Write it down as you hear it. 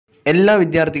എല്ലാ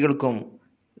വിദ്യാർത്ഥികൾക്കും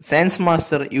science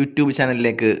master YouTube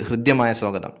ചാനലിലേക്ക് ഹൃദ്യമായ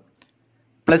സ്വാഗതം.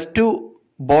 +2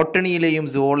 ബോട്ടണിയിലെയും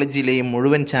സുവോളജിയിലെയും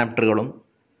മുഴുവൻ ചാപ്റ്ററുകളും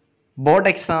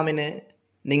ബോർഡ് എക്സാമിന്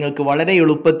നിങ്ങൾക്ക് വളരെ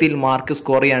എളുപ്പത്തിൽ മാർക്ക്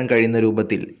സ്കോർ ചെയ്യാൻ കഴിയുന്ന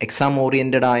രൂപത്തിൽ എക്സാം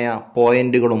ഓറിയൻറ്റഡ് ആയ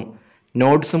പോയിന്റുകളും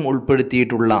നോട്ട്സും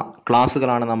ഉൾപ്പെടുത്തിയിട്ടുള്ള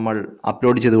ക്ലാസ്സുകളാണ് നമ്മൾ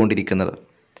അപ്ലോഡ് ചെയ്തുകൊണ്ടിരിക്കുന്നത്.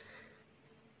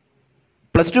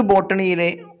 +2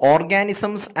 ബോട്ടണിയിലെ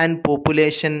ഓർഗാനിസംസ് ആൻഡ്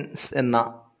പോപ്പുലേഷൻസ് എന്ന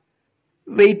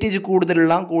വെയിറ്റേജ്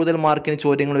കൂടുതൽ മാർക്കിന്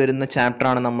ചോദ്യങ്ങൾ വരുന്ന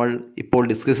ചാപ്റ്ററാണ് നമ്മൾ ഇപ്പോൾ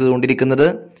ഡിസ്കസ് ചെയ്തുകൊണ്ടിരിക്കുന്നത്.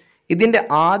 ഇതിൻ്റെ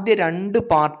ആദ്യ 2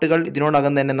 പാർട്ടുകൾ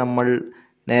ഇതിനോടകം തന്നെ നമ്മൾ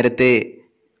നേരത്തെ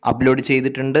അപ്ലോഡ്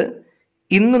ചെയ്തിട്ടുണ്ട്.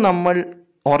 ഇന്ന് നമ്മൾ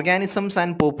ഓർഗാനിസംസ്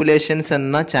ആൻഡ് പോപ്പുലേഷൻസ്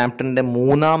എന്ന ചാപ്റ്ററിൻ്റെ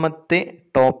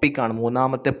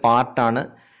മൂന്നാമത്തെ പാർട്ടാണ്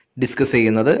ഡിസ്കസ്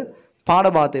ചെയ്യുന്നത്.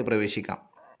 പാഠഭാഗത്തേക്ക് പ്രവേശിക്കാം.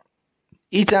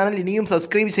 ഈ ചാനൽ ഇനിയും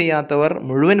സബ്സ്ക്രൈബ് ചെയ്യാത്തവർ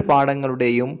മുഴുവൻ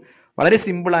പാഠങ്ങളുടെയും വളരെ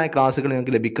സിമ്പിളായ ക്ലാസ്സുകൾ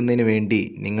നിങ്ങൾക്ക് ലഭിക്കുന്നതിന് വേണ്ടി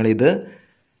നിങ്ങളിത്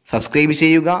സബ്സ്ക്രൈബ്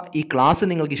ചെയ്യുക. ഈ ക്ലാസ്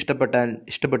നിങ്ങൾക്ക്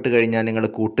ഇഷ്ടപ്പെട്ട് കഴിഞ്ഞാൽ നിങ്ങളുടെ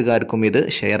കൂട്ടുകാർക്കും ഇത്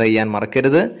ഷെയർ ചെയ്യാൻ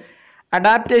മറക്കരുത്.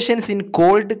 അഡാപ്റ്റേഷൻസ് ഇൻ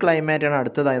കോൾഡ് ക്ലൈമാറ്റ് ആണ്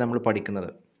അടുത്തതായി നമ്മൾ പഠിക്കുന്നത്.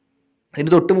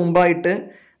 ഇതിന് തൊട്ട് മുമ്പായിട്ട്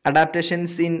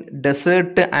അഡാപ്റ്റേഷൻസ് ഇൻ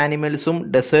ഡെസേർട്ട് ആനിമൽസും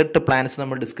ഡെസേർട്ട് പ്ലാന്റ്സും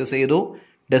നമ്മൾ ഡിസ്കസ് ചെയ്തു.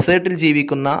 ഡെസേർട്ടിൽ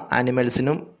ജീവിക്കുന്ന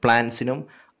ആനിമൽസിനും പ്ലാന്റ്സിനും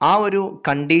ആ ഒരു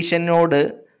കണ്ടീഷനോട്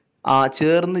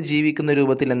ചേർന്ന് ജീവിക്കുന്ന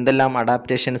രൂപത്തിൽ എന്തെല്ലാം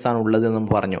അഡാപ്റ്റേഷൻസ് ആണ് ഉള്ളത് എന്ന്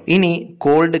നമ്മൾ പറഞ്ഞു. ഇനി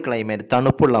കോൾഡ് ക്ലൈമറ്റ്,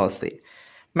 തണുപ്പുള്ള അവസ്ഥയിൽ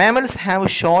മാമൽസ് ഹാവ്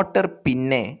ഷോർട്ടർ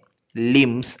പിന്നെ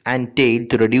limbs and tail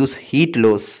to reduce heat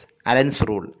loss.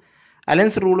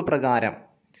 Allen's rule പ്രകാരം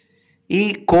ഈ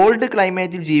കോൾഡ്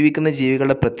ക്ലൈമറ്റിൽ ജീവിക്കുന്ന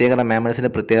ജീവികളുടെ പ്രത്യേകത,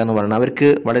 മാമൽസിൻ്റെ പ്രത്യേകത എന്ന് പറയുന്നത് അവർക്ക്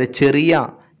വളരെ ചെറിയ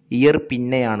ഇയർ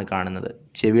പിന്നെയാണ് കാണുന്നത്.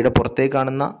 ചെവിയുടെ പുറത്തേക്ക്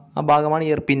കാണുന്ന ആ ഭാഗമാണ്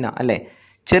ഇയർ പിന്ന അല്ലേ.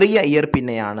 ചെറിയ ഇയർ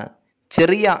പിന്നെയാണ്,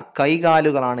 ചെറിയ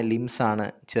കൈകാലുകളാണ്, ലിംസാണ്,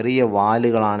 ചെറിയ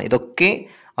വാലുകളാണ്. ഇതൊക്കെ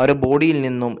അവരുടെ ബോഡിയിൽ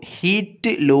നിന്നും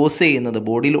ഹീറ്റ് ലോസ് ചെയ്യുന്നത്,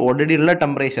 ബോഡിയിൽ ഓൾറെഡി ഉള്ള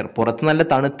ടെമ്പറേച്ചർ, പുറത്ത് നല്ല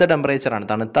തണുത്ത ടെമ്പറേച്ചറാണ്,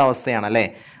 തണുത്ത അവസ്ഥയാണ് അല്ലേ.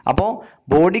 അപ്പോൾ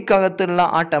ബോഡിക്കകത്തുള്ള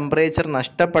ആ ടെമ്പറേച്ചർ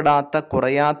നഷ്ടപ്പെടാത്ത,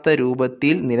 കുറയാത്ത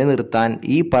രൂപത്തിൽ നിലനിർത്താൻ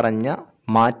ഈ പറഞ്ഞ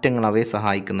മാറ്റങ്ങൾ അവയെ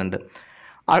സഹായിക്കുന്നുണ്ട്.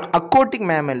 അക്വാട്ടിക്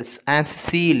മാമൽസ് ആസ്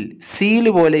സീൽ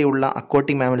പോലെയുള്ള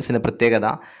അക്വാട്ടിക് മാമൽസിൻ്റെ പ്രത്യേകത,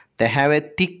 they have A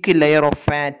thick layer of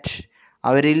fat.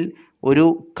 അവരിൽ ഒരു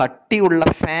കട്ടിയുള്ള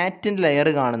ഫാറ്റിൻ്റെ ലെയർ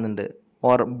കാണുന്നുണ്ട്.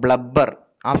 ഓർ ബ്ലബ്ബർ,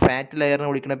 ആ ഫാറ്റ് ലെയറിനെ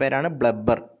വിളിക്കുന്ന പേരാണ്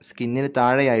ബ്ലബ്ബർ. സ്കിന്നിന്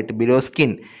താഴെയായിട്ട്, ബിലോ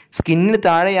സ്കിന്നിന്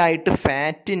താഴെയായിട്ട്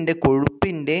ഫാറ്റിൻ്റെ,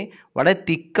 കൊഴുപ്പിൻ്റെ വളരെ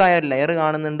തിക്കായ ഒരു ലെയർ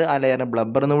കാണുന്നുണ്ട്. ആ ലെയറിനെ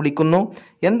ബ്ലബ്ബർ എന്ന് വിളിക്കുന്നു.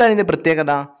 എന്താണ് ഇതിൻ്റെ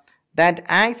പ്രത്യേകത? That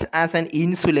acts as an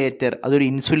insulator. അതൊരു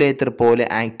ഇൻസുലേറ്റർ പോലെ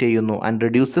ആക്ട് ചെയ്യുന്നു. And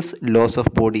reduces loss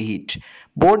of body heat.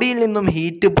 ബോഡിയിൽ നിന്നും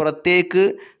ഹീറ്റ് പുറത്തേക്ക്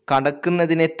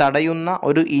കടക്കുന്നതിനെ തടയുന്ന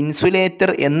ഒരു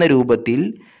ഇൻസുലേറ്റർ എന്ന രൂപത്തിൽ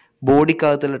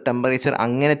ബോഡിക്കകത്തുള്ള ടെമ്പറേച്ചർ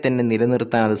അങ്ങനെ തന്നെ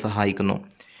നിലനിർത്താൻ അത് സഹായിക്കുന്നു.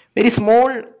 Very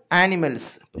small animals,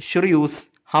 ഷ്രിയൂസ്,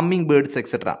 humming birds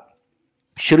etcetera.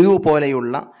 ഷ്രിയൂ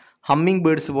പോലെയുള്ള, ഹമ്മിങ്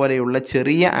ബേർഡ്സ് പോലെയുള്ള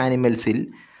ചെറിയ ആനിമൽസിൽ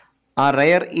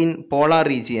റയർ ഇൻ പോളാർ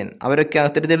റീജിയൻ. അവരൊക്കെ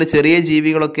അത്തരത്തിലുള്ള ചെറിയ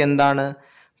ജീവികളൊക്കെ എന്താണ്,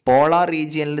 പോളാർ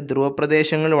റീജിയനിൽ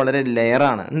ധ്രുവപ്രദേശങ്ങൾ വളരെ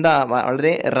ലെയറാണ്,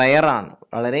 വളരെ റയറാണ്,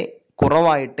 വളരെ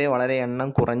കുറവായിട്ട്, വളരെ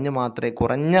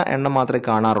കുറഞ്ഞ എണ്ണം മാത്രമേ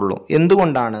കാണാറുള്ളൂ.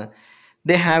 എന്തുകൊണ്ടാണ്?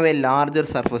 They have A larger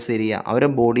surface area. അവരുടെ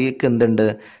ബോഡിക്ക് എന്തുണ്ട്?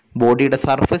 ബോഡിയുടെ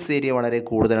സർഫസ് ഏരിയ വളരെ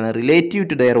കൂടുതലാണ് റിലേറ്റീവ്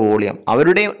ടു ദെയർ വോളിയം.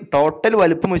 അവരുടെ ടോട്ടൽ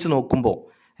വലുപ്പം വെച്ച് നോക്കുമ്പോൾ,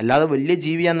 അല്ലാതെ വലിയ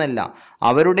ജീവിയാന്നല്ല,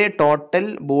 അവരുടെ ടോട്ടൽ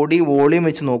ബോഡി വോളിയം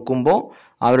വെച്ച് നോക്കുമ്പോൾ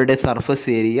അവരുടെ സർഫസ്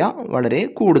ഏരിയ വളരെ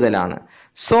കൂടുതലാണ്.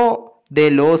 So they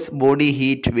loss body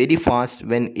heat very fast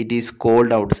when it is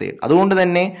called outside. അതുകൊണ്ട്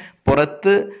തന്നെ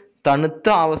പുറത്ത് തണുത്ത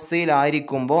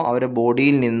അവസ്ഥയിലായിരിക്കുമ്പോൾ അവരുടെ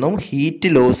ബോഡിയിൽ നിന്നും ഹീറ്റ്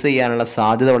ലോസ് ചെയ്യാനുള്ള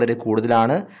സാധ്യത വളരെ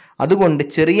കൂടുതലാണ്. അതുകൊണ്ട്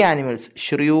ചെറിയ ആനിമൽസ്,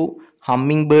 ഷ്രിയൂ,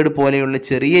 ഹമ്മിങ് ബേർഡ് പോലെയുള്ള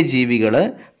ചെറിയ ജീവികൾ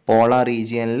പോളാർ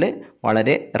റീജിയനിൽ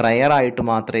വളരെ റയറായിട്ട്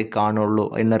മാത്രമേ കാണുള്ളൂ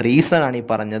എന്ന റീസൺ ആണ് ഈ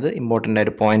പറഞ്ഞത്. ഇമ്പോർട്ടൻ്റ് ആയ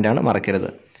ഒരു പോയിൻ്റാണ്, മറക്കരുത്.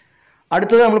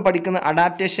 അടുത്തത് നമ്മൾ പഠിക്കുന്ന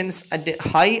അഡാപ്റ്റേഷൻസ് അറ്റ്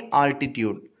ഹൈ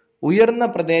ആൾട്ടിറ്റ്യൂഡ്. ഉയർന്ന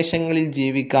പ്രദേശങ്ങളിൽ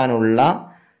ജീവിക്കാനുള്ള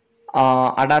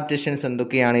അഡാപ്റ്റേഷൻസ്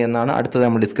എന്തൊക്കെയാണ് എന്നാണ് അടുത്തത്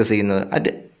നമ്മൾ ഡിസ്കസ് ചെയ്യുന്നത്.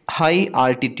 അറ്റ് ഹൈ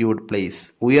ആൾട്ടിറ്റ്യൂഡ് പ്ലേസ്,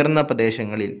 ഉയർന്ന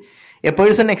പ്രദേശങ്ങളിൽ A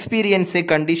person experience A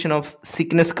condition of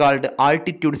sickness called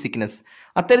altitude sickness.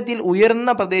 അത്തരത്തിൽ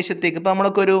ഉയർന്ന പ്രദേശത്തേക്ക്, ഇപ്പോൾ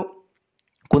നമ്മളൊക്കെ ഒരു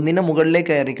കുന്നിൻ്റെ മുകളിലേക്ക്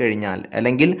കയറി കഴിഞ്ഞാൽ,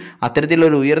 അല്ലെങ്കിൽ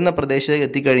അത്തരത്തിലൊരു ഉയർന്ന പ്രദേശത്ത്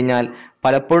എത്തിക്കഴിഞ്ഞാൽ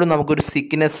പലപ്പോഴും നമുക്കൊരു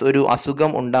സിക്നസ്, ഒരു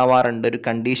അസുഖം ഉണ്ടാവാറുണ്ട്, ഒരു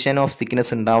കണ്ടീഷൻ ഓഫ്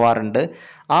സിക്നസ് ഉണ്ടാവാറുണ്ട്.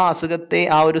 ആ അസുഖത്തെ,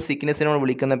 ആ ഒരു സിക്നസിനോട്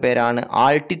വിളിക്കുന്ന പേരാണ്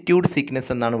ആൾട്ടിറ്റ്യൂഡ്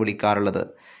സിക്നസ് എന്നാണ് വിളിക്കാറുള്ളത്.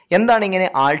 എന്താണ് ഇങ്ങനെ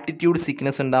ആൾട്ടിറ്റ്യൂഡ്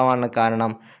സിക്നസ് ഉണ്ടാവാനുള്ള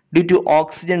കാരണം? Due to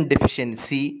oxygen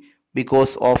deficiency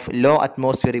because of law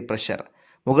atmospheric pressure.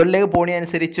 മുകളിലേക്ക്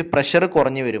പോണതനുസരിച്ച് പ്രഷർ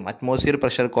കുറഞ്ഞു വരും, അറ്റ്മോസ്ഫിയർ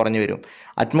പ്രഷർ കുറഞ്ഞു വരും.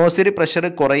 അറ്റ്മോസ്ഫിയർ പ്രഷർ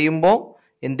കുറയുമ്പോൾ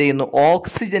എന്ത് ചെയ്യുന്നു?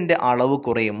 ഓക്സിജൻ്റെ അളവ്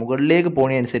കുറയും. മുകളിലേക്ക്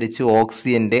പോണതനുസരിച്ച്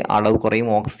ഓക്സിജൻ്റെ അളവ് കുറയും,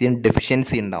 ഓക്സിജൻ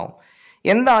ഡെഫിഷ്യൻസി ഉണ്ടാവും.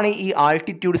 എന്താണ് ഈ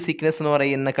ആൾട്ടിറ്റ്യൂഡ് സിക്നസ് എന്ന്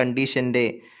പറയുന്ന കണ്ടീഷൻ്റെ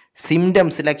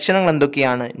സിംറ്റംസ് ലക്ഷണങ്ങൾ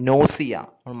എന്തൊക്കെയാണ്? നോസിയ,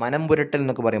 മനം പുരട്ടൽ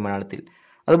എന്നൊക്കെ പറയും മലയാളത്തിൽ.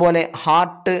 അതുപോലെ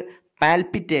ഹാർട്ട്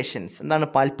പാൽപിറ്റേഷൻസ്. എന്താണ്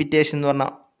പാൽപിറ്റേഷൻ എന്ന്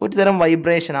പറഞ്ഞാൽ? ഒരു തരം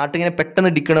വൈബ്രേഷൻ, ഹാർട്ട് ഇങ്ങനെ പെട്ടെന്ന്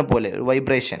ഇടിക്കണ പോലെ ഒരു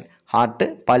വൈബ്രേഷൻ, ഹാർട്ട്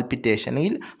പാൽപിറ്റേഷൻ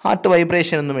അല്ലെങ്കിൽ ഹാർട്ട്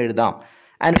വൈബ്രേഷൻ എന്നും എഴുതാം.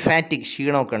 ആൻഡ് ഫാറ്റിക്,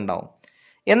 ക്ഷീണമൊക്കെ ഉണ്ടാവും.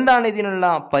 എന്താണ് ഇതിനുള്ള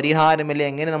പരിഹാരം, അല്ലെങ്കിൽ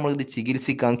എങ്ങനെ നമ്മൾ ഇത്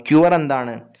ചികിത്സിക്കാം? ക്യൂർ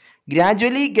എന്താണ്?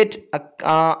 Gradually get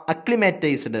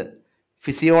അക്ലിമാറ്റൈസ്ഡ്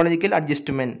physiological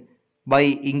adjustment by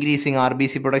increasing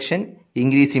RBC production,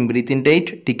 increasing breathing rate,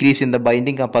 decreasing the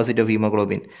binding capacity of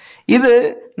hemoglobin. ഇത്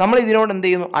നമ്മൾ ഇതിനോട് എന്ത്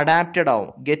ചെയ്യുന്നു? അഡാപ്റ്റഡ് ആവും.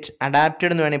 ഗെറ്റ്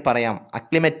അഡാപ്റ്റഡ് എന്ന് വേണമെങ്കിൽ പറയാം.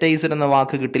 അക്ലിമറ്റൈസ്ഡ് എന്ന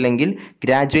വാക്ക് കിട്ടില്ലെങ്കിൽ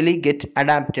gradually get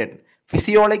adapted.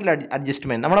 Physiological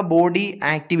adjustment, നമ്മുടെ ബോഡി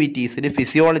ആക്ടിവിറ്റീസിൽ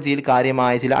ഫിസിയോളജിയിൽ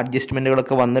കാര്യമായ ചില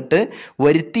അഡ്ജസ്റ്റ്മെൻറ്റുകളൊക്കെ വന്നിട്ട്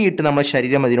വരുത്തിയിട്ട് നമ്മുടെ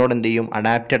ശരീരം അതിനോട് എന്ത് ചെയ്യും?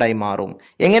 അഡാപ്റ്റഡായി മാറും.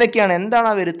 എങ്ങനെയൊക്കെയാണ്? എന്താണ്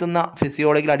ആ വരുത്തുന്ന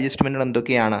ഫിസിയോളജിക്കൽ അഡ്ജസ്റ്റ്മെൻറ്റുകൾ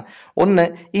എന്തൊക്കെയാണ്? ഒന്ന്,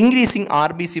 ഇൻക്രീസിങ്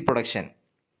RBC പ്രൊഡക്ഷൻ.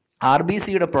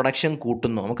 RBCയുടെ പ്രൊഡക്ഷൻ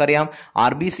കൂട്ടുന്നു. നമുക്കറിയാം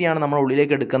RBC ആണ് നമ്മുടെ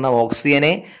ഉള്ളിലേക്ക് എടുക്കുന്ന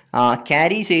ഓക്സിജനെ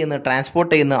ക്യാരി ചെയ്യുന്ന,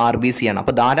 ട്രാൻസ്പോർട്ട് ചെയ്യുന്ന RBC ആണ്.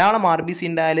 അപ്പോൾ ധാരാളം RBC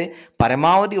ഉണ്ടായാൽ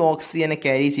പരമാവധി ഓക്സിജനെ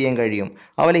ക്യാരി ചെയ്യാൻ കഴിയും.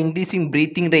 അതുപോലെ ഇൻക്രീസിങ്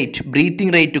ബ്രീത്തിങ്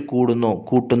റേറ്റ്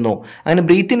കൂട്ടുന്നു. അങ്ങനെ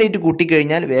ബ്രീത്തിങ് റേറ്റ്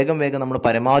കൂട്ടിക്കഴിഞ്ഞാൽ വേഗം നമ്മൾ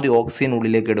പരമാവധി ഓക്സിജൻ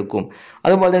ഉള്ളിലേക്ക് എടുക്കും.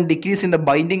 അതുപോലെ തന്നെ decrease in the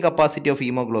binding capacity of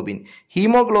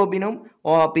ഹീമോഗ്ലോബിനും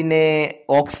പിന്നെ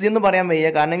ഓക്സിജൻ എന്ന് പറയാൻ വയ്യ,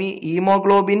 കാരണം ഈ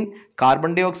ഹീമോഗ്ലോബിൻ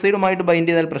കാർബൺ ഡൈ ഓക്സൈഡുമായിട്ട് ബൈൻഡ്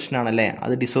ചെയ്താൽ പ്രശ്നമാണല്ലേ,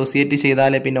 അത് ഡിസോസിയേറ്റ്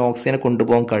ചെയ്താലേ പിന്നെ ഓക്സിജനെ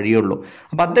കൊണ്ടുപോകാൻ കഴിയുള്ളൂ.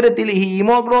 അപ്പം അത്തരത്തിൽ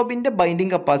ഹീമോഗ്ലോബിൻ്റെ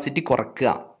ബൈൻഡിങ് കപ്പാസിറ്റി കുറയ്ക്കുക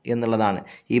എന്നുള്ളതാണ്.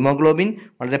 ഹീമോഗ്ലോബിൻ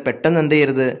വളരെ പെട്ടെന്ന് എന്ത്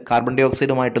ചെയ്യരുത്? കാർബൺ ഡൈ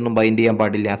ഓക്സൈഡുമായിട്ടൊന്നും ബൈൻഡ് ചെയ്യാൻ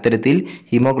പാടില്ല. അത്തരത്തിൽ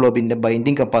ഹീമോഗ്ലോബിൻ്റെ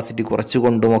ബൈൻഡിങ് കപ്പാസിറ്റി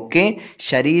കുറച്ചുകൊണ്ടുമൊക്കെ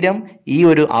ശരീരം ഈ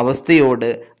ഒരു അവസ്ഥയോട്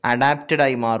അഡാപ്റ്റഡ്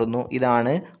ആയി മാറുന്നു.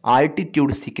 ഇതാണ്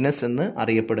ആൾട്ടിറ്റ്യൂഡ് സിക്നസ് എന്ന്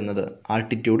അറിയപ്പെടുന്നത്.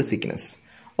 Altitude sickness.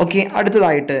 ഓക്കെ,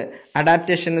 അടുത്തതായിട്ട്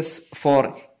adaptations four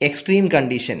extreme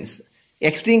conditions.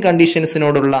 Extreme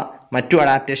കണ്ടീഷൻസിനോടുള്ള മറ്റു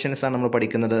അഡാപ്റ്റേഷൻസ് ആണ് നമ്മൾ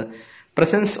പഠിക്കുന്നത്.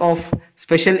 Presence of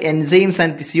special enzymes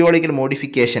and physiological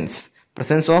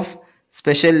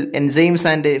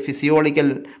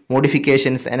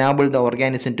modifications enable the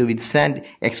organism to withstand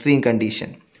extreme condition.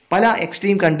 പല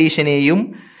എക്സ്ട്രീം കണ്ടീഷനെയും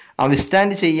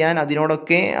വിത്ത്സ്റ്റാൻഡ് ചെയ്യാൻ,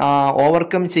 അതിനോടൊക്കെ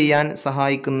ഓവർകം ചെയ്യാൻ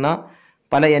സഹായിക്കുന്ന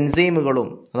പല എൻസൈമുകളും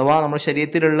അഥവാ നമ്മുടെ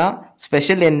ശരീരത്തിലുള്ള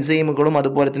സ്പെഷ്യൽ എൻസൈമുകളും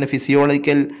അതുപോലെ തന്നെ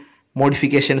ഫിസിയോളജിക്കൽ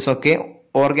മോഡിഫിക്കേഷൻസൊക്കെ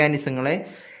ഓർഗാനിസങ്ങളെ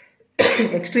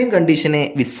എക്സ്ട്രീം കണ്ടീഷനെ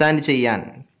വിത്ത്സ്റ്റാൻഡ് ചെയ്യാൻ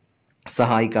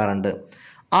സഹായിക്കാറുണ്ട്.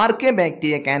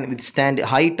 Bacteria can withstand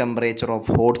high temperature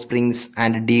of hot springs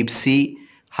and deep see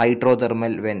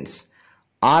hydrothermal vents.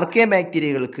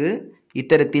 ബാക്ടീരിയകൾക്ക്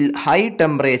ഇത്തരത്തിൽ high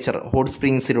temperature, hot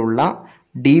സ്പ്രിങ്സിലുള്ള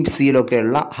deep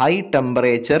സീയിലൊക്കെയുള്ള high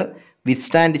temperature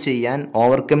withstand ചെയ്യാൻ,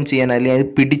 ഓവർകം ചെയ്യാൻ, അല്ലെങ്കിൽ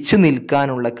പിടിച്ചു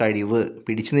നിൽക്കാനുള്ള കഴിവ്,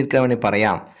 പിടിച്ചു നിൽക്കാൻ വേണ്ടി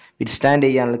പറയാം, വിത്ത്സ്റ്റാൻഡ്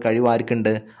ചെയ്യാനുള്ള കഴിവ്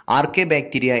ആർക്കുണ്ട്?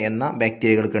 ബാക്ടീരിയ എന്ന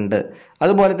ബാക്ടീരിയകൾക്കുണ്ട്.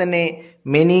 അതുപോലെ തന്നെ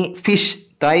many fish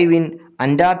thrive in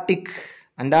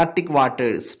Antarctic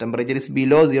waters, temperature is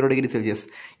below 0 degree Celsius.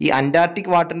 ഈ അന്റാർട്ടിക്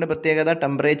വാട്ടറിൻ്റെ പ്രത്യേകത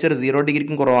ടെമ്പറേച്ചർ 0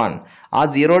 ഡിഗ്രിക്കും കുറവാണ്. ആ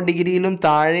 0 ഡിഗ്രിയിലും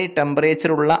താഴെ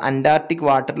ടെമ്പറേച്ചർ ഉള്ള അന്റാർട്ടിക്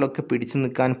വാട്ടറിലൊക്കെ പിടിച്ചു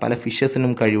നിൽക്കാൻ പല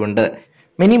ഫിഷസിനും കഴിവുണ്ട്.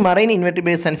 Many marine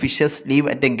invertebrates and fishes live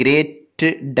at a great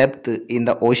depth in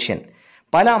the ocean.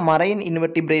 പല മറൈൻ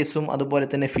ഇൻവെർട്ടിബ്രേറ്റ്സും അതുപോലെ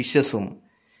തന്നെ ഫിഷസും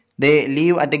they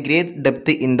live at a great depth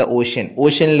in the ocean.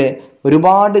 ഓഷ്യനിൽ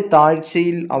ഒരുപാട്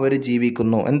താഴ്ചയിൽ അവർ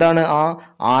ജീവിക്കുന്നു. എന്താണ് ആ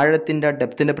ആഴത്തിൻ്റെ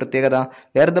ഡെപ്തിൻ്റെ പ്രത്യേകത?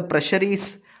 Where the pressure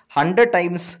is 100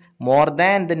 times more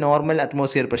than the normal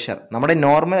atmosphere pressure. നമ്മുടെ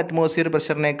നോർമൽ അറ്റ്മോസ്ഫിയർ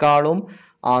പ്രഷറിനേക്കാളും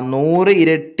 100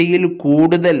 ഇരട്ടിയിൽ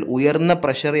കൂടുതൽ ഉയർന്ന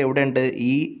പ്രഷർ എവിടെയുണ്ട്?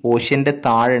 ഈ ഓഷ്യൻ്റെ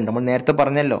താഴെ ഉണ്ട്. നമ്മൾ നേരത്തെ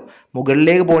പറഞ്ഞല്ലോ,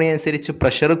 മുകളിലേക്ക് പോകുന്നതനുസരിച്ച്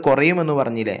പ്രഷർ കുറയുമെന്ന്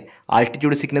പറഞ്ഞില്ലേ,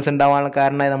 ആൾട്ടിറ്റ്യൂഡ് സിക്നസ് ഉണ്ടാവാനുള്ള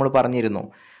കാരണമായി നമ്മൾ പറഞ്ഞിരുന്നു.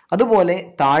 അതുപോലെ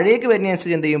താഴേക്ക്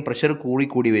വരുന്നതനുസരിച്ച് എന്ത് ചെയ്യും? പ്രഷർ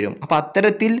കൂടി വരും. അപ്പോൾ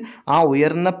അത്തരത്തിൽ ആ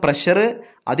ഉയർന്ന പ്രഷർ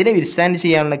അതിനെ വിത്ത്സ്റ്റാൻഡ്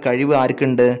ചെയ്യാനുള്ള കഴിവ്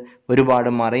ആർക്കുണ്ട്? ഒരുപാട്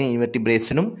മറൈൻ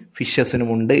ഇൻവെർട്ടിബ്രേറ്റ്സിനും ഫിഷസിനും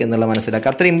ഉണ്ട് എന്നുള്ള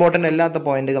മനസ്സിലാക്കുക. അത്ര ഇമ്പോർട്ടൻ്റ് അല്ലാത്ത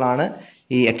പോയിന്റുകളാണ്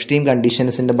ഈ എക്സ്ട്രീം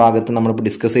കണ്ടീഷൻസിൻ്റെ ഭാഗത്ത് നമ്മളിപ്പോൾ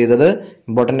ഡിസ്കസ് ചെയ്തത്.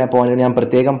 ഇമ്പോർട്ടൻ്റ് പോയിന്റുകൾ ഞാൻ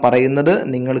പ്രത്യേകം പറയുന്നത്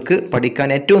നിങ്ങൾക്ക് പഠിക്കാൻ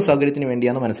ഏറ്റവും സൗകര്യത്തിന്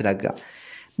വേണ്ടിയാണ് മനസ്സിലാക്കുക.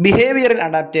 ബിഹേവിയറൽ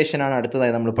അഡാപ്റ്റേഷൻ ആണ്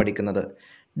അടുത്തതായി നമ്മൾ പഠിക്കുന്നത്.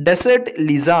 Desert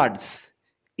lizards.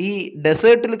 ഈ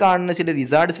ഡെസേർട്ടിൽ കാണുന്ന ചില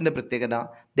ലിസാർഡ്സിൻ്റെ പ്രത്യേകത,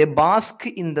 ദേ ബാസ്ക്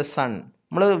ഇൻ ദ സൺ.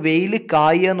 നമ്മൾ വെയിൽ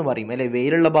കായുക എന്ന് പറയും അല്ലെ,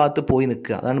 വെയിലുള്ള ഭാഗത്ത് പോയി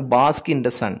നിൽക്കുക, അതാണ് ബാസ്ക് ഇൻ ദ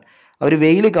സൺ. അവർ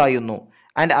വെയിൽ കായുന്നു.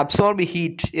 ആൻഡ് അബ്സോർബ്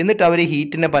ഹീറ്റ്, എന്നിട്ട് അവർ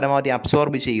ഹീറ്റിനെ പരമാവധി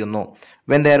അബ്സോർബ് ചെയ്യുന്നു.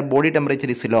 When there body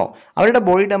temperature is low, അവരുടെ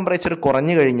ബോഡി ടെമ്പറേച്ചർ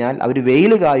കുറഞ്ഞു കഴിഞ്ഞാൽ അവർ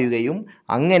വെയിൽ കായുകയും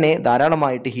അങ്ങനെ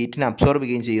ധാരാളമായിട്ട് ഹീറ്റിനെ അബ്സോർബ്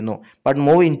ചെയ്യുകയും ചെയ്യുന്നു. But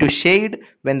move in to shade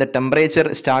when the temperature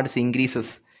starts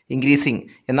increasing.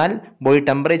 എന്നാൽ ബോഡി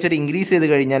ടെമ്പറേച്ചർ ഇൻക്രീസ് ചെയ്ത്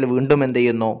കഴിഞ്ഞാൽ വീണ്ടും എന്ത്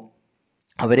ചെയ്യുന്നു?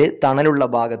 അവർ തണലുള്ള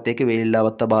ഭാഗത്തേക്ക്,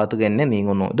 വെയിലില്ലാത്ത ഭാഗത്തേക്ക് തന്നെ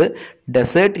നീങ്ങുന്നു. ഇത്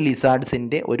ഡെസേർട്ട്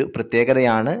ലിസാർഡ്സിൻ്റെ ഒരു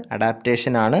പ്രത്യേകതയാണ്,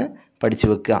 അഡാപ്റ്റേഷനാണ്, പഠിച്ചു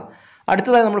വെക്കുക.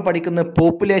 അടുത്തതായി നമ്മൾ പഠിക്കുന്നത്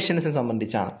പോപ്പുലേഷൻസിനെ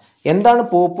സംബന്ധിച്ചാണ്. എന്താണ്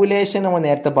പോപ്പുലേഷൻ? നമ്മൾ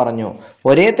നേരത്തെ പറഞ്ഞു,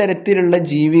 ഒരേ തരത്തിലുള്ള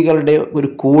ജീവികളുടെ ഒരു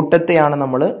കൂട്ടത്തെയാണ്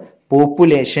നമ്മൾ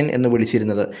പോപ്പുലേഷൻ എന്ന്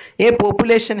വിളിച്ചിരുന്നത്. A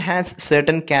population has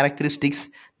certain characteristics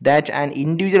that an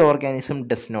individual organism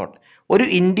does not. ഒരു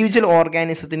ഇൻഡിവിജ്വൽ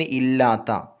ഓർഗാനിസത്തിന്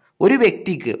ഇല്ലാത്ത, ഒരു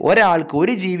വ്യക്തിക്ക്, ഒരാൾക്ക്,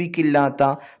 ഒരു ജീവിക്ക് ഇല്ലാത്ത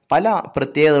പല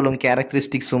പ്രത്യേകതകളും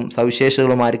ക്യാരക്ടറിസ്റ്റിക്സും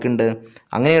സവിശേഷതകളും ആർക്കുണ്ട്?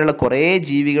 അങ്ങനെയുള്ള കുറേ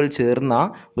ജീവികൾ ചേർന്ന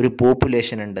ഒരു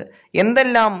പോപ്പുലേഷൻ ഉണ്ട്.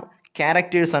 എന്തെല്ലാം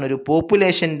ക്യാരക്ടേഴ്സാണ് ഒരു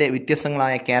പോപ്പുലേഷൻ്റെ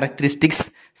വ്യത്യസ്തങ്ങളായ ക്യാരക്ടറിസ്റ്റിക്സ്,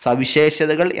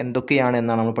 സവിശേഷതകൾ എന്തൊക്കെയാണ്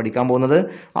എന്നാണ് നമ്മൾ പഠിക്കാൻ പോകുന്നത്.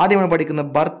 ആദ്യം നമ്മൾ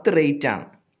പഠിക്കുന്നത് ബർത്ത് റേറ്റ് ആണ്.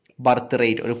 ബർത്ത്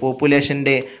റേറ്റ് ഒരു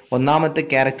പോപ്പുലേഷൻ്റെ ഒന്നാമത്തെ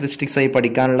ക്യാരക്ടറിസ്റ്റിക്സ് ആയി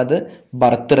പഠിക്കാനുള്ളത്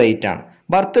ബർത്ത് റേറ്റ് ആണ്.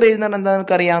 ബർത്ത് റേറ്റ് എന്ന് പറഞ്ഞാൽ എന്താ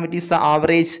നമുക്കറിയാം? It is the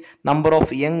average number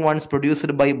of young ones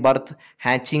produced by birth,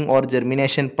 hatching or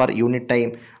germination per unit time.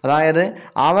 അതായത്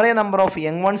average number of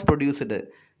young ones produced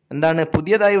എന്താണ്?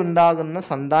 പുതിയതായി ഉണ്ടാകുന്ന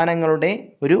സന്താനങ്ങളുടെ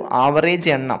ഒരു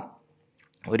ആവറേജ് എണ്ണം,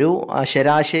 ഒരു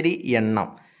ശരാശരി എണ്ണം.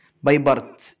 ബൈ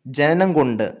ബർത്ത് ജനനം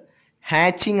കൊണ്ട്,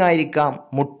 ഹാച്ചിങ് ആയിരിക്കാം,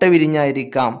 മുട്ട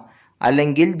വിരിഞ്ഞായിരിക്കാം,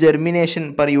 അല്ലെങ്കിൽ ജെർമിനേഷൻ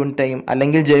പെർ യൂണിറ്റ് ടൈം,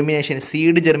 അല്ലെങ്കിൽ ജെർമിനേഷൻ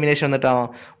സീഡ് ജെർമിനേഷൻ എന്നിട്ടാവാം.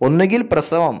 ഒന്നുകിൽ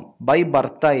പ്രസവം ബൈ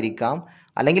ബർത്ത് ആയിരിക്കാം,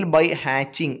 അല്ലെങ്കിൽ ബൈ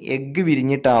ഹാച്ചിങ് എഗ്ഗ്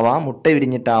വിരിഞ്ഞിട്ടാവാം, മുട്ട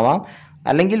വിരിഞ്ഞിട്ടാവാം,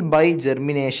 അല്ലെങ്കിൽ ബൈ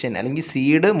ജെർമിനേഷൻ അല്ലെങ്കിൽ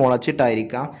സീഡ്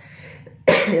മുളച്ചിട്ടായിരിക്കാം.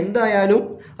 എന്തായാലും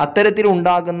അത്തരത്തിൽ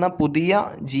ഉണ്ടാകുന്ന പുതിയ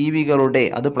ജീവികളുടെ,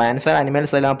 അത് പ്ലാന്റ്സ് ആൻഡ്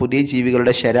അനിമൽസ് അല്ല, പുതിയ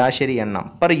ജീവികളുടെ ശരാശരി എണ്ണം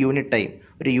പെർ യൂണിറ്റ് ടൈം,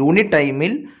 ഒരു യൂണിറ്റ്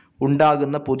ടൈമിൽ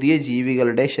ഉണ്ടാകുന്ന പുതിയ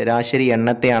ജീവികളുടെ ശരാശരി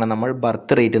എണ്ണത്തെയാണ് നമ്മൾ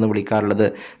ബർത്ത് റേറ്റ് എന്ന് വിളിക്കാറുള്ളത്.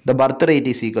 The birth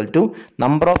rate is equal to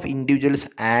number of individuals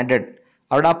added.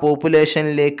 അവിടെ ആ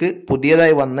പോപ്പുലേഷനിലേക്ക്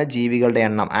പുതിയതായി വന്ന ജീവികളുടെ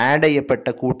എണ്ണം, ആഡ് ചെയ്യപ്പെട്ട,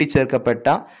 കൂട്ടിച്ചേർക്കപ്പെട്ട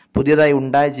പുതിയതായി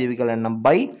ഉണ്ടായ ജീവികളുടെ എണ്ണം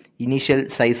by initial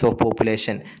size of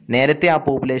population. നേരത്തെ ആ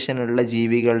പോപ്പുലേഷനിലുള്ള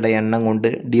ജീവികളുടെ എണ്ണം കൊണ്ട്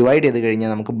ഡിവൈഡ് ചെയ്ത്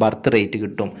കഴിഞ്ഞാൽ നമുക്ക് ബർത്ത് റേറ്റ്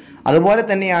കിട്ടും. അതുപോലെ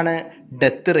തന്നെയാണ്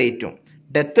ഡെത്ത് റേറ്റും.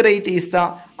 Death rate is the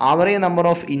average number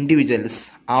of individuals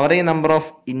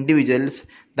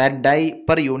that dye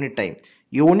per unit time.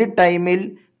 Unit ടൈമിൽ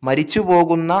മരിച്ചു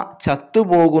പോകുന്ന,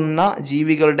 ചത്തുപോകുന്ന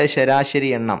ജീവികളുടെ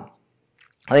ശരാശരി എണ്ണം,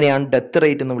 അതിനെയാണ് ഡെത്ത്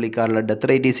റേറ്റ് എന്ന് വിളിക്കാറുള്ളത്. Death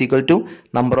rate is equal to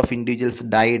number of individuals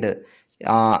died,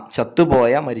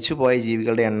 ചത്തുപോയ, മരിച്ചുപോയ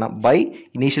ജീവികളുടെ എണ്ണം by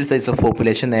initial size of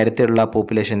population, നേരത്തെയുള്ള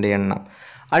പോപ്പുലേഷൻ്റെ എണ്ണം.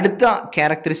 അടുത്ത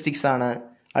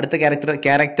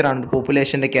ക്യാരക്ടറാണ്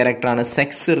പോപ്പുലേഷൻ്റെ ക്യാരക്ടറാണ്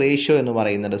സെക്സ് റേഷ്യോ എന്ന്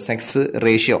പറയുന്നത്. Sex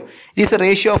ratio it is A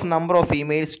ratio of number of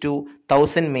females to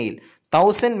 1000 mail.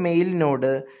 1000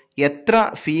 മെയിലിനോട് എത്ര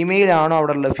ഫീമെയിൽ ആണോ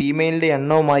അവിടെ ഉള്ളത്, ഫീമെയിലിൻ്റെ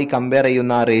എണ്ണവുമായി കമ്പയർ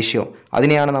ചെയ്യുന്ന ആ റേഷ്യോ,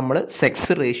 അതിനെയാണ് നമ്മൾ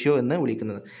സെക്സ് റേഷ്യോ എന്ന്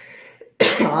വിളിക്കുന്നത്.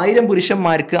 1000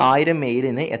 പുരുഷന്മാർക്ക് 1000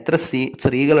 മെയിലിന് എത്ര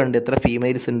സ്ത്രീകളുണ്ട്, എത്ര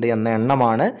ഫീമെയിൽസ് ഉണ്ട് എന്ന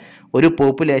എണ്ണമാണ് ഒരു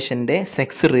പോപ്പുലേഷൻ്റെ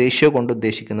സെക്സ് റേഷ്യോ കൊണ്ട്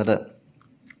ഉദ്ദേശിക്കുന്നത്.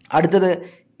 അടുത്തത്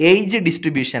ഏജ്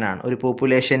ഡിസ്ട്രിബ്യൂഷൻ ആണ്. ഒരു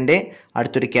പോപ്പുലേഷൻ്റെ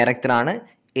അടുത്തൊരു ക്യാരക്ടറാണ്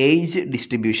age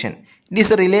distribution. It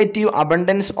is A relative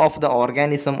abundance of the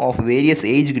organism of various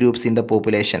age groups in the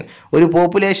population. ഒരു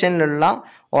പോപ്പുലേഷനിലുള്ള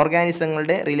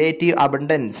ഓർഗാനിസങ്ങളുടെ റിലേറ്റീവ്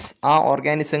അബണ്ടൻസ്, ആ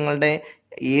ഓർഗാനിസങ്ങളുടെ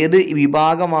ഏത്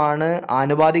വിഭാഗമാണ്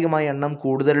ആനുപാതികമായ എണ്ണം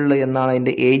കൂടുതലുള്ളത് എന്നാണ്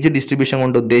അതിൻ്റെ ഏജ് ഡിസ്ട്രിബ്യൂഷൻ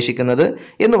കൊണ്ട് ഉദ്ദേശിക്കുന്നത്.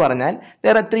 എന്ന് പറഞ്ഞാൽ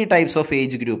there are 3 types of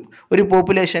age group. ഒരു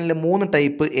പോപ്പുലേഷനിൽ 3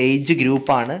 ടൈപ്പ് ഏജ്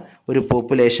ഗ്രൂപ്പാണ് ഒരു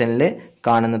പോപ്പുലേഷനിൽ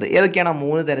കാണുന്നത്. ഏതൊക്കെയാണ്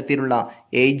 3 തരത്തിലുള്ള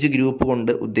ഏജ് ഗ്രൂപ്പ്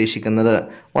കൊണ്ട് ഉദ്ദേശിക്കുന്നത്?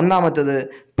 ഒന്നാമത്തേത്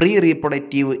pre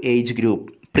reproductive age group.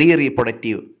 Pre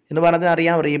reproductive എന്ന് പറഞ്ഞാൽ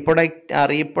അറിയാം,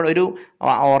 ഒരു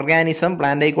ഓർഗാനിസം,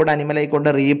 പ്ലാന്റ് ആയിക്കോട്ടെ അനിമൽ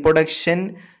ആയിക്കോട്ടെ,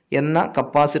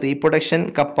 റീപ്രൊഡക്ഷൻ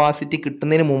കപ്പാസിറ്റി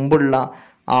കിട്ടുന്നതിന് മുമ്പുള്ള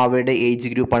അവയുടെ ഏജ്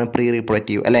ഗ്രൂപ്പാണ് പ്രീ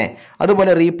റീപ്രൊഡക്റ്റീവ് അല്ലേ.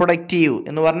 അതുപോലെ റീപ്രൊഡക്റ്റീവ്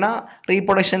എന്ന് പറഞ്ഞാൽ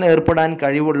റീപ്രൊഡക്ഷനിൽ ഏർപ്പെടാൻ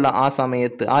കഴിവുള്ള ആ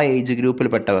സമയത്ത് ആ ഏജ്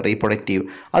ഗ്രൂപ്പിൽപ്പെട്ടവർ റീപ്രൊഡക്റ്റീവ്.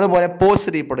 അതുപോലെ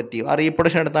പോസ്റ്റ് റീപ്രൊഡക്റ്റീവ്, ആ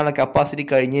റീപ്രൊഡക്ഷൻ നടത്താനുള്ള കപ്പാസിറ്റി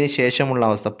കഴിഞ്ഞതിന് ശേഷമുള്ള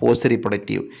അവസ്ഥ പോസ്റ്റ്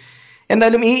റീപ്രൊഡക്റ്റീവ്.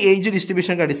 എന്തായാലും ഈ ഏജ്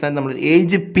ഡിസ്ട്രിബ്യൂഷൻ്റെ അടിസ്ഥാനത്തിൽ നമ്മൾ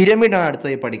ഏജ് പിരമിഡാണ്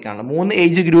അടുത്തതായി പഠിക്കാനുള്ളത്. 3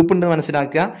 ഏജ് ഗ്രൂപ്പ് ഉണ്ടെന്ന്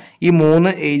മനസ്സിലാക്കുക. ഈ 3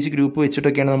 ഏജ് ഗ്രൂപ്പ്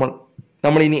വെച്ചിട്ടൊക്കെയാണ്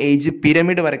നമ്മൾ ഇനി ഏജ്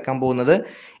പിരമിഡ് വരയ്ക്കാൻ പോകുന്നത്.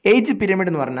 ഏജ് പിരമിഡ്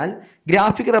എന്ന് പറഞ്ഞാൽ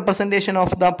graphic representation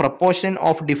of the proportion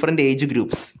of different age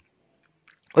groups.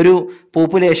 ഒരു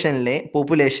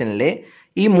പോപ്പുലേഷനിലെ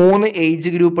ഈ 3 ഏജ്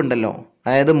ഗ്രൂപ്പ് ഉണ്ടല്ലോ,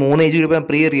 അതായത് 3 ഏജ് ഗ്രൂപ്പ്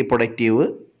പ്രീ റീപ്രൊഡക്റ്റീവ്,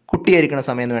 കുട്ടിയായിരിക്കുന്ന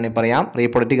സമയം എന്ന് വേണമെങ്കിൽ പറയാം,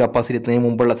 റീപ്രൊഡക്റ്റീവ് കപ്പാസിറ്റി എത്തുന്നതിന്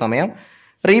മുമ്പുള്ള സമയം,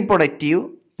 റീപ്രൊഡക്റ്റീവ്,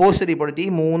 പോസ്റ്റ് റീപ്രൊഡക്റ്റീവ്,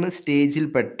 ഈ 3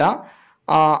 സ്റ്റേജിൽപ്പെട്ട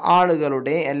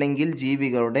ആളുകളുടെ അല്ലെങ്കിൽ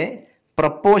ജീവികളുടെ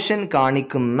പ്രപ്പോർഷൻ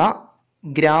കാണിക്കുന്ന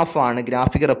ഗ്രാഫാണ്,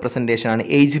 ഗ്രാഫിക് റെപ്രസെൻറ്റേഷൻ ആണ്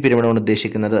ഏജ് പിരമിഡ് കൊണ്ട്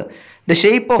ഉദ്ദേശിക്കുന്നത്. The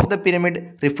shape of the pyramid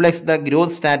reflects the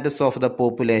growth status of the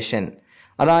population.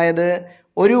 അതായത്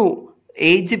ഒരു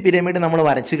ഏജ് പിരമിഡ് നമ്മൾ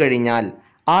വരച്ചു കഴിഞ്ഞാൽ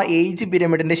ആ age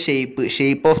പിരമിഡിൻ്റെ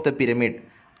shape of the pyramid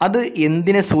അത്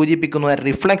എന്തിനെ സൂചിപ്പിക്കുന്നു?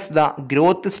 Reflects the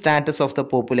growth status of the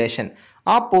population.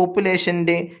 ആ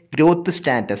പോപ്പുലേഷൻ്റെ ഗ്രോത്ത്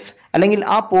സ്റ്റാറ്റസ് അല്ലെങ്കിൽ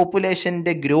ആ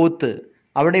പോപ്പുലേഷൻ്റെ ഗ്രോത്ത്,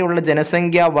 അവിടെയുള്ള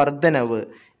ജനസംഖ്യാ വർധനവ്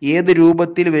ഏത്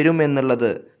രൂപത്തിൽ വരും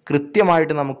എന്നുള്ളത്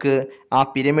കൃത്യമായിട്ട് നമുക്ക് ആ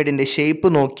പിരമിഡിൻ്റെ ഷേപ്പ്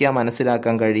നോക്കിയാൽ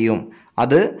മനസ്സിലാക്കാൻ കഴിയും.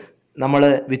 അത് നമ്മൾ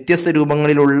വ്യത്യസ്ത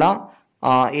രൂപങ്ങളിലുള്ള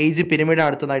ഏജ് പിരമിഡ്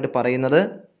അടുത്തതായിട്ട് പറയുന്നത്.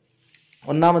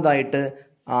 ഒന്നാമതായിട്ട്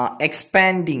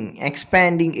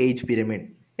എക്സ്പാൻഡിങ് ഏജ് പിരമിഡ്.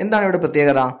 എന്താണ് ഇവിടെ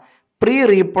പ്രത്യേകത? പ്രീ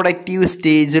റീപ്രൊഡക്റ്റീവ്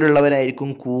സ്റ്റേജിലുള്ളവരായിരിക്കും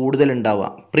കൂടുതൽ ഉണ്ടാവുക.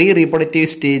 പ്രീ റീപ്രൊഡക്റ്റീവ്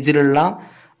സ്റ്റേജിലുള്ള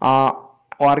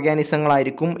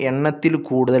ഓർഗാനിസങ്ങളായിരിക്കും എണ്ണത്തിൽ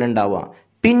കൂടുതൽ ഉണ്ടാവുക.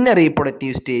 പിന്നെ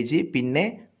റീപ്രൊഡക്റ്റീവ് സ്റ്റേജ്, പിന്നെ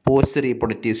പോസ്റ്റ്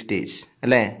റീപ്രൊഡക്റ്റീവ് സ്റ്റേജ്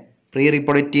അല്ലേ? പ്രീ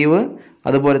റീപ്രൊഡക്റ്റീവ്,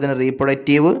 അതുപോലെ തന്നെ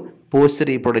റീപ്രൊഡക്റ്റീവ്, പോസ്റ്റ്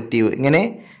റീപ്രൊഡക്റ്റീവ്, ഇങ്ങനെ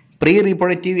പ്രീ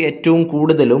റീപ്രൊഡക്റ്റീവ് ഏറ്റവും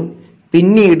കൂടുതലും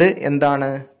പിന്നീട് എന്താണ്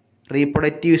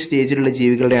റീപ്രൊഡക്റ്റീവ് സ്റ്റേജിലുള്ള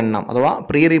ജീവികളുടെ എണ്ണം, അഥവാ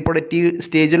പ്രീ റീപ്രൊഡക്റ്റീവ്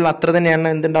സ്റ്റേജിലുള്ള അത്ര തന്നെ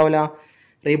എണ്ണം എന്തുണ്ടാവില്ല,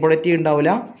 റീപ്രൊഡക്റ്റീവ്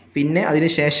ഉണ്ടാവില്ല. പിന്നെ അതിന്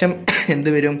ശേഷം എന്ത്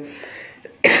വരും?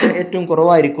 ഏറ്റവും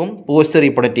കുറവായിരിക്കും പോസ്റ്റ്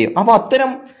റീപ്രൊഡക്റ്റീവ്. അപ്പോൾ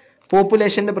അത്തരം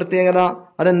പോപ്പുലേഷൻ്റെ പ്രത്യേകത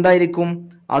അതെന്തായിരിക്കും?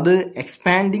 അത്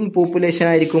എക്സ്പാൻഡിങ് പോപ്പുലേഷൻ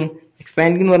ആയിരിക്കും.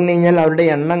 എക്സ്പാൻഡിങ് എന്ന് പറഞ്ഞു കഴിഞ്ഞാൽ അവരുടെ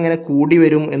എണ്ണം ഇങ്ങനെ കൂടി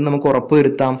വരും എന്ന് നമുക്ക് ഉറപ്പ്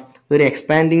വരുത്താം. അതൊരു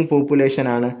എക്സ്പാൻഡിങ് പോപ്പുലേഷൻ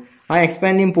ആണ്. ആ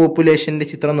എക്സ്പാൻഡിങ് പോപ്പുലേഷൻ്റെ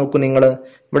ചിത്രം നോക്കൂ നിങ്ങൾ.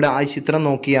 ഇവിടെ ആ ചിത്രം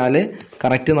നോക്കിയാൽ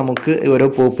കറക്റ്റ് നമുക്ക് ഓരോ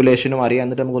പോപ്പുലേഷനും അറിയാം.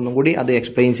 എന്നിട്ട് നമുക്കൊന്നും കൂടി അത്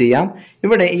എക്സ്പ്ലെയിൻ ചെയ്യാം.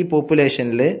 ഇവിടെ ഈ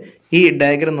പോപ്പുലേഷനിൽ ഈ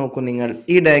ഡയഗ്രം നോക്കൂ നിങ്ങൾ.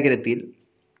 ഈ ഡയഗ്രത്തിൽ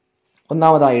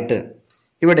ഒന്നാമതായിട്ട്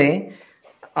ഇവിടെ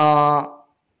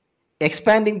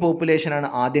എക്സ്പാൻഡിങ് പോപ്പുലേഷനാണ്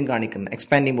ആദ്യം കാണിക്കുന്നത്.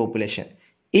 Expanding population.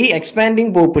 ഈ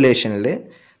എക്സ്പാൻഡിങ് പോപ്പുലേഷനിൽ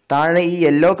താഴെ ഈ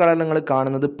യെല്ലോ കളർ നിങ്ങൾ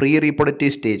കാണുന്നത് പ്രീ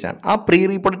റീപ്രൊഡക്റ്റീവ് സ്റ്റേജ് ആണ്. ആ പ്രീ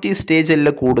റീപ്രൊഡക്റ്റീവ് സ്റ്റേജ് അല്ല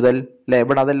കൂടുതൽ അല്ലേ?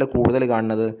 ഇവിടെ അതല്ല കൂടുതൽ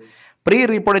കാണുന്നത്. പ്രീ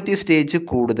റീപ്രൊഡക്റ്റീവ് സ്റ്റേജ്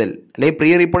കൂടുതൽ, അല്ലെങ്കിൽ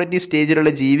പ്രീ റീപ്രൊഡക്റ്റീവ്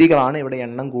സ്റ്റേജിലുള്ള ജീവികളാണ് ഇവിടെ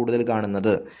എണ്ണം കൂടുതൽ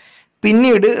കാണുന്നത്.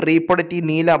 പിന്നീട് റീപ്രൊഡക്റ്റീവ്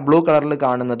നീല ബ്ലൂ കളറിൽ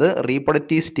കാണുന്നത്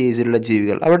റീപ്രൊഡക്റ്റീവ് സ്റ്റേജിലുള്ള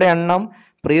ജീവികൾ. അവരുടെ എണ്ണം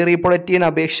പ്രീ റീപ്രൊഡക്റ്റീവിനെ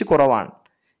അപേക്ഷിച്ച് കുറവാണ്.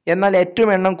 എന്നാൽ ഏറ്റവും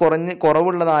എണ്ണം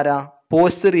കുറവുള്ളത് ആരാ?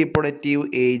 പോസ്റ്റ് റീപ്രൊഡക്റ്റീവ്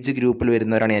ഏജ് ഗ്രൂപ്പിൽ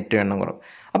വരുന്നവരാണ് ഏറ്റവും എണ്ണം കുറവ്.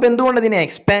 അപ്പോൾ എന്തുകൊണ്ട് ഇതിനെ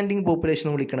എക്സ്പാൻഡിങ് പോപ്പുലേഷൻ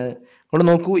എന്ന് വിളിക്കുന്നത്? നമ്മൾ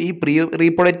നോക്കൂ, ഈ പ്രീ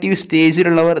റീപ്രൊഡക്റ്റീവ്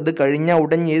സ്റ്റേജിലുള്ളവർ ഇത് കഴിഞ്ഞ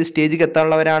ഉടൻ ഏത് സ്റ്റേജിലേക്ക്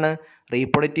എത്താനുള്ളവരാണ്?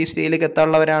 റീപ്രൊഡക്റ്റീവ് സ്റ്റേജിലേക്ക്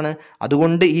എത്താനുള്ളവരാണ്.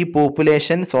 അതുകൊണ്ട് ഈ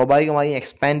പോപ്പുലേഷൻ സ്വാഭാവികമായും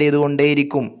എക്സ്പാൻഡ്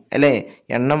ചെയ്തുകൊണ്ടേയിരിക്കും അല്ലേ?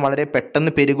 എണ്ണം വളരെ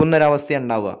പെട്ടെന്ന് പെരുകുന്നൊരവസ്ഥ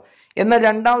ഉണ്ടാവുക. എന്നാൽ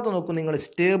രണ്ടാമത് നോക്കൂ നിങ്ങൾ,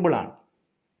 സ്റ്റേബിളാണ്.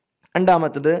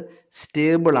 രണ്ടാമത്തത്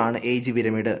സ്റ്റേബിളാണ് ഏജ്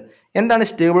പിരമിഡ്. എന്താണ്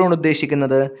സ്റ്റേബിൾ കൊണ്ട്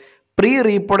ഉദ്ദേശിക്കുന്നത്? Pre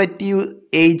reproductive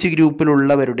age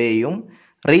ഗ്രൂപ്പിലുള്ളവരുടെയും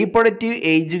reproductive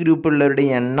age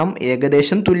ഗ്രൂപ്പിലുള്ളവരുടെയും എണ്ണം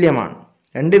ഏകദേശം തുല്യമാണ്.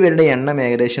 രണ്ടുപേരുടെ എണ്ണം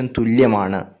ഏകദേശം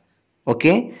തുല്യമാണ്.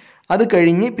 ഓക്കെ, അത്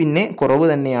കഴിഞ്ഞ് പിന്നെ കുറവ്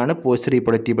തന്നെയാണ് പോസ്റ്റ്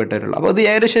റീപ്രൊഡക്റ്റീവ് പെട്ടവരുള്ളത്. അപ്പോൾ അത്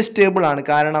ഏകദേശം സ്റ്റേബിൾ ആണ്.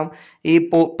 കാരണം ഈ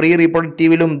പ്രീ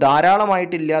റീപ്രൊഡക്റ്റീവിലും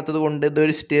ധാരാളമായിട്ടില്ലാത്തത് കൊണ്ട്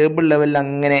ഇതൊരു സ്റ്റേബിൾ ലെവലിൽ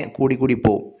അങ്ങനെ കൂടി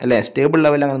പോകും അല്ലേ? സ്റ്റേബിൾ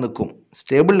ലെവലിൽ അങ്ങനെ നിൽക്കും,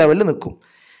 സ്റ്റേബിൾ ലെവലിൽ നിൽക്കും.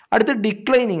 അടുത്ത്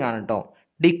ഡിക്ലൈനിങ് ആണ് കേട്ടോ.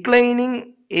 ഡിക്ലൈനിങ്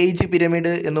ഏജ്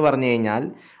പിരമിഡ് എന്ന് പറഞ്ഞു കഴിഞ്ഞാൽ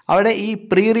അവിടെ ഈ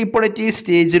പ്രീ റീപ്രൊഡക്റ്റീവ്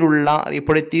സ്റ്റേജിലുള്ള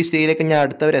റീപ്രൊഡക്റ്റീവ് സ്റ്റേജിലേക്ക് ഞാൻ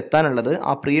അടുത്തവരെത്താനുള്ളത്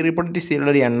ആ പ്രീ റീപ്രൊഡക്റ്റീവ്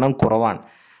സ്റ്റേജിലുള്ള ഒരു എണ്ണം കുറവാണ്.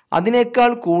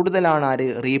 അതിനേക്കാൾ കൂടുതലാണ് ആര്?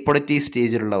 റീപ്രൊഡക്റ്റീവ്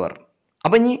സ്റ്റേജിലുള്ളവർ.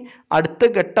 അപ്പം ഇനി അടുത്ത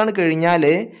ഘട്ടം കഴിഞ്ഞാൽ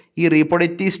ഈ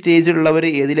റീപ്രൊഡക്റ്റീവ് സ്റ്റേജിലുള്ളവർ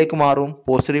ഏതിലേക്ക് മാറും?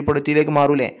 പോസ്റ്റ് റീപ്രൊഡക്റ്റീവിലേക്ക്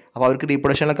മാറൂലേ? അപ്പോൾ അവർക്ക്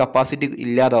റീപ്രൊഡക്ഷനുള്ള കപ്പാസിറ്റി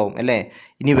ഇല്ലാതാവും അല്ലേ?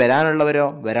 ഇനി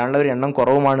വരാനുള്ളവർ എണ്ണം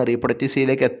കുറവുമാണ്. റീപ്രൊഡക്റ്റീവ്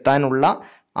സ്റ്റേജിലേക്ക് എത്താനുള്ള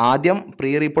ആദ്യം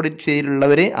പ്രീ റീപ്രൊഡക്റ്റീവ്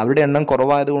സ്റ്റേജിലുള്ളവർ അവരുടെ എണ്ണം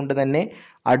കുറവായതുകൊണ്ട് തന്നെ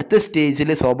അടുത്ത സ്റ്റേജിൽ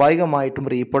സ്വാഭാവികമായിട്ടും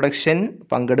റീപ്രൊഡക്ഷൻ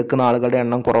പങ്കെടുക്കുന്ന ആളുകളുടെ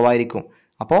എണ്ണം കുറവായിരിക്കും.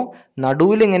 അപ്പോൾ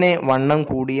നടുവിലിങ്ങനെ വണ്ണം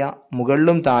കൂടിയ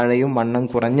മുകളിലും താഴെയും വണ്ണം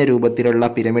കുറഞ്ഞ രൂപത്തിലുള്ള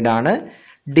പിരമിഡാണ്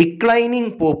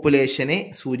ഡിക്ലൈനിങ് പോപ്പുലേഷനെ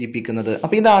സൂചിപ്പിക്കുന്നത്.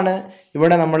 അപ്പോൾ ഇതാണ്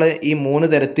ഇവിടെ നമ്മൾ ഈ 3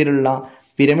 തരത്തിലുള്ള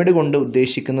പിരമിഡ് കൊണ്ട്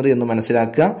ഉദ്ദേശിക്കുന്നത് എന്ന്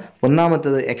മനസ്സിലാക്കുക.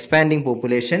 ഒന്നാമത്തത് എക്സ്പാൻഡിങ്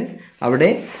പോപ്പുലേഷൻ. അവിടെ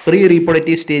പ്രീ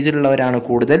റീപ്രൊഡക്റ്റീവ് സ്റ്റേജിലുള്ളവരാണ്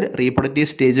കൂടുതൽ, റീപ്രൊഡക്റ്റീവ്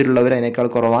സ്റ്റേജിലുള്ളവർ അതിനേക്കാൾ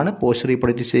കുറവാണ്, പോസ്റ്റ്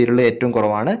റീപ്രൊഡക്റ്റീവ് സ്റ്റേജിലുള്ള ഏറ്റവും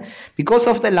കുറവാണ്. Because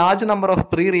of the large number of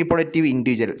pre reproductive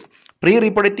individuals, pre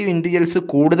reproductive individuals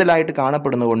കൂടുതലായിട്ട്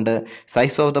കാണപ്പെടുന്നതുകൊണ്ട്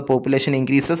size of the population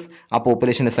increases, ആ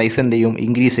പോപ്പുലേഷൻ്റെ സൈസ് എന്ത് ചെയ്യും?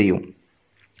 ഇൻക്രീസ് ചെയ്യും.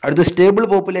 അടുത്ത സ്റ്റേബിൾ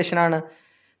പോപ്പുലേഷനാണ്.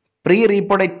 പ്രീ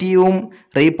റീപ്രൊഡക്റ്റീവും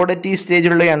റീപ്രൊഡക്റ്റീവ്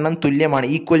സ്റ്റേജിലുള്ള എണ്ണം തുല്യമാണ്,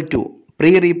 equal to.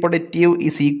 Pre reproductive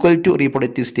is equal to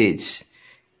reproductive stage.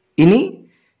 ഇനി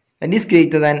that is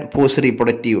greater than post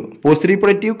reproductive. Post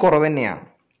reproductive കുറവ് തന്നെയാണ്.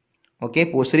 ഓക്കെ,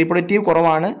 പോസ്റ്റ് റീപ്രൊഡക്റ്റീവ്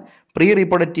കുറവാണ്. പ്രീ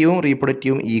റീപ്രൊഡക്റ്റീവും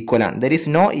റീപ്രൊഡക്റ്റീവും ഈക്വൽ ആണ്. There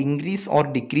is no increase or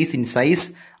decrease in size.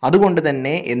 അതുകൊണ്ട്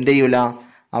തന്നെ എന്ത് ചെയ്യൂല?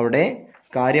 അവിടെ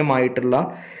കാര്യമായിട്ടുള്ള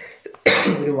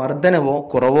ഒരു വർധനവോ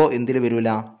കുറവോ എന്തിൽ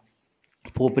വരില്ല?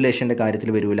 പോപ്പുലേഷൻ്റെ കാര്യത്തിൽ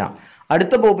വരില്ല.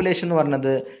 അടുത്ത പോപ്പുലേഷൻ എന്ന്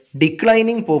പറഞ്ഞത്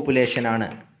ഡിക്ലൈനിങ് പോപ്പുലേഷൻ ആണ്.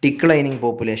 ഡിക്ലൈനിങ്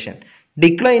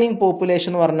പോപ്പുലേഷൻ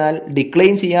എന്ന് പറഞ്ഞാൽ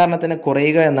ഡിക്ലൈൻ ചെയ്യാറിനെ തന്നെ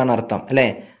കുറയുക എന്നാണ് അർത്ഥം അല്ലേ?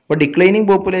 അപ്പോൾ ഡിക്ലൈനിങ്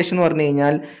പോപ്പുലേഷൻ എന്ന് പറഞ്ഞു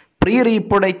കഴിഞ്ഞാൽ പ്രീ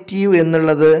റീപ്രൊഡക്റ്റീവ്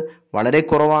എന്നുള്ളത് വളരെ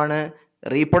കുറവാണ്,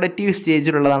 റീപ്രൊഡക്റ്റീവ്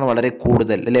സ്റ്റേജിലുള്ളതാണ് വളരെ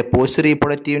കൂടുതൽ അല്ലേ? പോസ്റ്റ്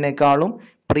റീപ്രൊഡക്റ്റീവിനേക്കാളും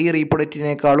പ്രീ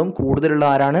റീപ്രൊഡക്റ്റീവിനേക്കാളും കൂടുതലുള്ള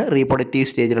ആരാണ്? റീപ്രൊഡക്റ്റീവ്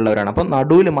സ്റ്റേജിലുള്ളവരാണ്. അപ്പം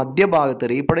നടുവിൽ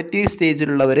മധ്യഭാഗത്ത് റീപ്രൊഡക്റ്റീവ്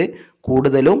സ്റ്റേജിലുള്ളവർ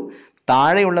കൂടുതലും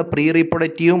താഴെയുള്ള പ്രീ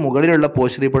റീപ്രൊഡക്റ്റീവും മുകളിലുള്ള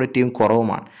post റീപ്രൊഡക്റ്റീവും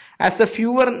കുറവുമാണ്. As the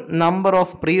fewer number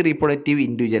of pre reproductive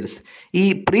individuals, ഈ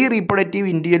പ്രീ റീപ്രൊഡക്റ്റീവ്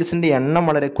ഇൻഡിവിജ്വൽസിൻ്റെ എണ്ണം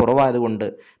വളരെ കുറവായതുകൊണ്ട്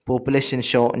പോപ്പുലേഷൻ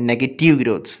ഷോ നെഗറ്റീവ്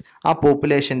ഗ്രോത്ത്സ്, ആ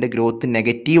പോപ്പുലേഷൻ്റെ ഗ്രോത്ത്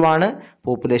നെഗറ്റീവാണ്.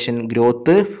 പോപ്പുലേഷൻ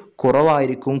ഗ്രോത്ത്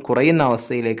കുറവായിരിക്കും, കുറയുന്ന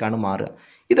അവസ്ഥയിലേക്കാണ് മാറുക.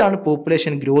 ഇതാണ്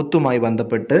പോപ്പുലേഷൻ ഗ്രോത്തുമായി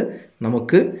ബന്ധപ്പെട്ട്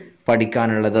നമുക്ക്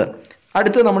പഠിക്കാനുള്ളത്.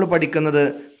 അടുത്ത് നമ്മൾ പഠിക്കുന്നത്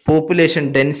പോപ്പുലേഷൻ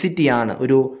ഡെൻസിറ്റി ആണ്.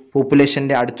 ഒരു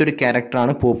പോപ്പുലേഷൻ്റെ അടുത്തൊരു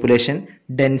ക്യാരക്ടറാണ് പോപ്പുലേഷൻ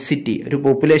ഡെൻസിറ്റി. ഒരു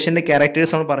പോപ്പുലേഷൻ്റെ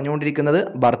ക്യാരക്ടേഴ്സ് നമ്മൾ പറഞ്ഞുകൊണ്ടിരിക്കുന്നത്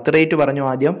ബർത്ത് റേറ്റ് പറഞ്ഞു,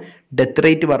 ആദ്യം ഡെത്ത്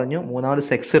റേറ്റ് പറഞ്ഞു, മൂന്നാമത്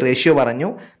സെക്സ് റേഷ്യോ പറഞ്ഞു,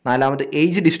 നാലാമത്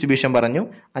ഏജ് ഡിസ്ട്രിബ്യൂഷൻ പറഞ്ഞു,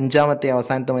 അഞ്ചാമത്തെ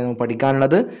അവസാനത്തെ നമുക്ക്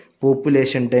പഠിക്കാനുള്ളത്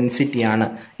പോപ്പുലേഷൻ ഡെൻസിറ്റി ആണ്.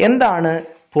 എന്താണ്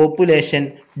പോപ്പുലേഷൻ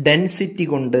ഡെൻസിറ്റി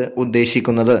കൊണ്ട്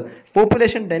ഉദ്ദേശിക്കുന്നത്?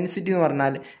 പോപ്പുലേഷൻ ഡെൻസിറ്റി എന്ന്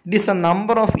പറഞ്ഞാൽ it is A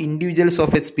number of individuals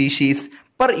of A species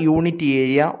per unit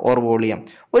area or volume.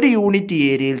 ഒരു യൂണിറ്റ്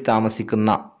ഏരിയയിൽ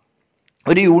താമസിക്കുന്ന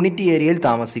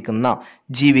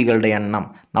ജീവികളുടെ എണ്ണം,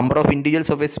 number of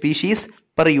individuals of A species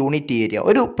per unit area.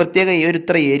 ഒരു പ്രത്യേക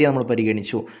ഇത്ര ഏരിയ നമ്മൾ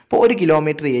പരിഗണിച്ചു. അപ്പോൾ 1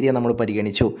 കിലോമീറ്റർ ഏരിയ നമ്മൾ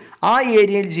പരിഗണിച്ചു. ആ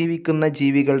ഏരിയയിൽ ജീവിക്കുന്ന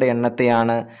ജീവികളുടെ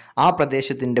എണ്ണത്തെയാണ് ആ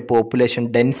പ്രദേശത്തിൻ്റെ പോപ്പുലേഷൻ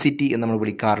ഡെൻസിറ്റി എന്ന് നമ്മൾ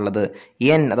വിളിക്കാറുള്ളത്.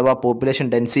 എൻ അഥവാ population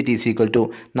density is equal to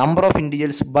number of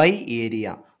individuals by area.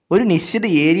 ഒരു നിശ്ചിത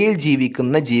ഏരിയയിൽ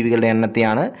ജീവിക്കുന്ന ജീവികളുടെ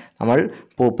എണ്ണത്തെയാണ് നമ്മൾ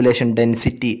പോപ്പുലേഷൻ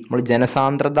ഡെൻസിറ്റി, നമ്മൾ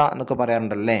ജനസാന്ദ്രത എന്നൊക്കെ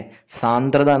പറയാറുണ്ടല്ലേ,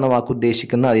 സാന്ദ്രത എന്ന വാക്ക്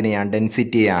ഉദ്ദേശിക്കുന്നത് അതിനെയാണ്,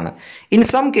 ഡെൻസിറ്റിയാണ്. In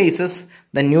some cases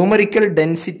the numerical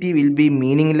density will be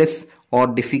meaningless or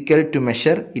difficult to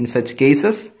measure in such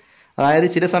cases. അതായത്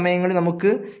ചില സമയങ്ങളിൽ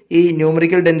നമുക്ക് ഈ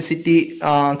ന്യൂമറിക്കൽ ഡെൻസിറ്റി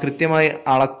കൃത്യമായി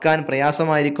അളക്കാൻ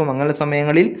പ്രയാസമായിരിക്കും. അങ്ങനെയുള്ള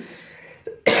സമയങ്ങളിൽ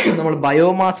നമ്മൾ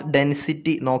ബയോമാസ്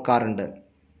ഡെൻസിറ്റി നോക്കാറുണ്ട്.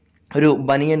 ഒരു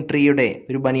ബനിയൻ ട്രീ,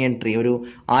 ഒരു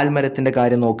ആൽമരത്തിൻ്റെ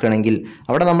കാര്യം നോക്കുകയാണെങ്കിൽ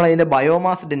അവിടെ നമ്മൾ അതിൻ്റെ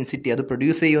ബയോമാസ് ഡെൻസിറ്റി, അത്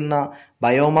പ്രൊഡ്യൂസ് ചെയ്യുന്ന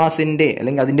ബയോമാസിൻ്റെ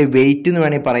അല്ലെങ്കിൽ അതിൻ്റെ വെയിറ്റ് എന്ന്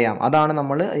വേണമെങ്കിൽ പറയാം, അതാണ്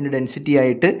നമ്മൾ അതിൻ്റെ ഡെൻസിറ്റി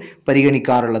ആയിട്ട്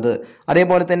പരിഗണിക്കാറുള്ളത്.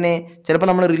 അതേപോലെ തന്നെ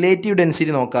ചിലപ്പോൾ നമ്മൾ റിലേറ്റീവ്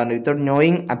ഡെൻസിറ്റി നോക്കാറുണ്ട്. Without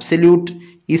knowing absolute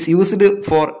is used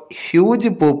for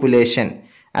huge population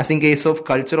as in case of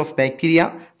culture of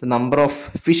bacteria the number of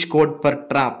fish coat per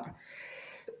trap.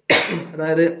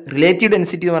 അതായത് റിലേറ്റീവ്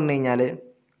ഡെൻസിറ്റി എന്ന് പറഞ്ഞു കഴിഞ്ഞാൽ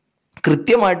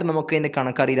കൃത്യമായിട്ട് നമുക്ക് അതിൻ്റെ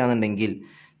കണക്കറിയില്ലാന്നുണ്ടെങ്കിൽ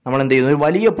നമ്മൾ എന്ത് ചെയ്യുന്നു, ഒരു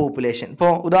വലിയ പോപ്പുലേഷൻ,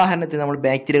 ഇപ്പോൾ ഉദാഹരണത്തിന് നമ്മൾ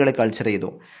ബാക്ടീരിയകളെ കൾച്ചർ ചെയ്തു,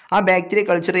 ആ ബാക്ടീരിയ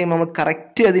കൾച്ചർ ചെയ്യുമ്പോൾ നമ്മൾ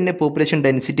കറക്റ്റ് അതിൻ്റെ പോപ്പുലേഷൻ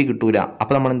ഡെൻസിറ്റി കിട്ടൂല.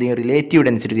 അപ്പോൾ നമ്മൾ എന്ത് ചെയ്യും, റിലേറ്റീവ്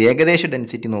ഡെൻസിറ്റി, ഏകദേശ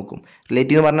ഡെൻസിറ്റി നോക്കും.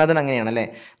 റിലേറ്റീവ് എന്ന് പറഞ്ഞാൽ തന്നെ അങ്ങനെയാണ് അല്ലേ.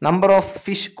 Number of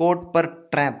fish coat per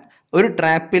trap, ഒരു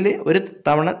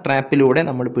തവണ ട്രാപ്പിലൂടെ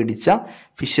നമ്മൾ പിടിച്ച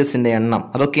ഫിഷസിൻ്റെ എണ്ണം,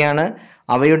 അതൊക്കെയാണ്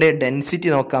അവയുടെ ഡെൻസിറ്റി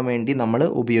നോക്കാൻ വേണ്ടി നമ്മൾ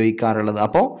ഉപയോഗിക്കാറുള്ളത്.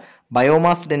 അപ്പോൾ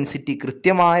ബയോമാസ് ഡെൻസിറ്റി,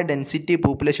 കൃത്യമായ ഡെൻസിറ്റി,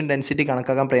 പോപ്പുലേഷൻ ഡെൻസിറ്റി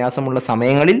കണക്കാക്കാൻ പ്രയാസമുള്ള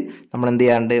സമയങ്ങളിൽ നമ്മൾ എന്ത്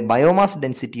ചെയ്യാറുണ്ട്, ബയോമാസ്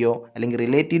ഡെൻസിറ്റിയോ അല്ലെങ്കിൽ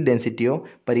റിലേറ്റീവ് ഡെൻസിറ്റിയോ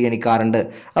പരിഗണിക്കാറുണ്ട്.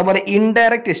 അതുപോലെ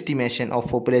indirect estimation of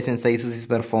population sizes is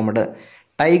performed.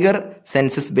 Tiger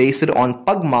census based on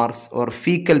pug marks or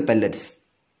fecal pellets.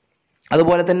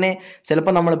 അതുപോലെ തന്നെ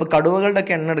ചിലപ്പോൾ നമ്മളിപ്പോൾ കടുവകളുടെ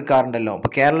ഒക്കെ എണ്ണം എടുക്കാറുണ്ടല്ലോ.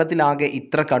 അപ്പോൾ കേരളത്തിലാകെ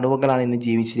ഇത്ര കടുവകളാണ് ഇന്ന്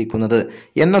ജീവിച്ചിരിക്കുന്നത്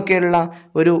എന്നൊക്കെയുള്ള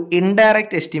ഒരു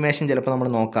ഇൻഡയറക്റ്റ് എസ്റ്റിമേഷൻ ചിലപ്പോൾ നമ്മൾ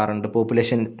നോക്കാറുണ്ട്.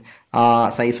 പോപ്പുലേഷൻ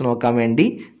സൈസ് നോക്കാൻ വേണ്ടി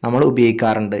നമ്മൾ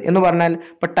ഉപയോഗിക്കാറുണ്ട്. എന്ന് പറഞ്ഞാൽ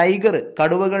ഇപ്പോൾ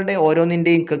കടുവകളുടെ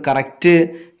ഓരോന്നിൻ്റെയും കറക്റ്റ്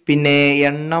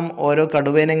എണ്ണം ഓരോ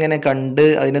കടുവേനെ ഇങ്ങനെ കണ്ട്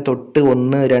അതിനെ തൊട്ട്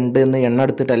 1, 2 എന്ന് എണ്ണം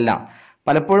എടുത്തിട്ടല്ല.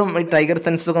 പലപ്പോഴും ഈ ടൈഗർ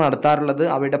സെൻസസ് ഒക്കെ നടത്താറുള്ളത്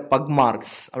അവരുടെ പഗ്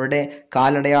മാർക്സ്, അവരുടെ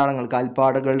കാലടയാളങ്ങൾ,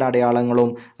 കാൽപ്പാടുകളുടെ അടയാളങ്ങളും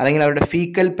അല്ലെങ്കിൽ അവരുടെ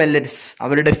ഫീക്കൽ പെല്ലറ്റ്സ്,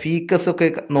 അവരുടെ ഫീക്കസ് ഒക്കെ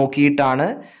നോക്കിയിട്ടാണ്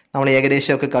നമ്മൾ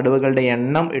ഏകദേശമൊക്കെ കടുവകളുടെ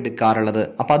എണ്ണം എടുക്കാറുള്ളത്.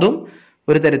 അപ്പം അതും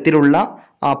ഒരു തരത്തിലുള്ള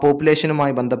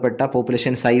പോപ്പുലേഷനുമായി ബന്ധപ്പെട്ട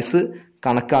പോപ്പുലേഷൻ സൈസ്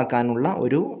കണക്കാക്കാനുള്ള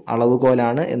ഒരു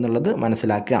അളവുകോലാണ് എന്നുള്ളത്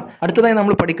മനസ്സിലാക്കുക. അടുത്തതായി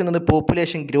നമ്മൾ പഠിക്കുന്നത്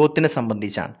പോപ്പുലേഷൻ ഗ്രോത്തിനെ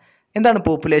സംബന്ധിച്ചാണ്. എന്താണ്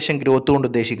പോപ്പുലേഷൻ ഗ്രോത്ത് കൊണ്ട്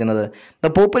ഉദ്ദേശിക്കുന്നത്?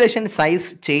 The population size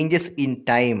changes in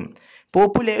time.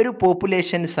 ഒരു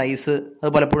പോപ്പുലേഷൻ സൈസ് അത്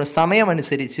പലപ്പോഴും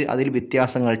സമയമനുസരിച്ച് അതിൽ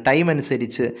വ്യത്യാസങ്ങൾ, ടൈം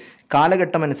അനുസരിച്ച്,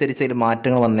 കാലഘട്ടം അനുസരിച്ച് അതിൽ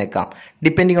മാറ്റങ്ങൾ വന്നേക്കാം.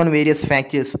 ഡിപ്പെൻഡിങ് ഓൺ വേരിയസ്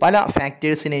ഫാക്ടേഴ്സ്, പല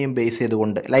ഫാക്ടേഴ്സിനെയും ബേസ്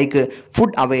ചെയ്തുകൊണ്ട്. ലൈക്ക്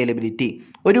ഫുഡ് അവൈലബിലിറ്റി,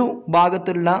 ഒരു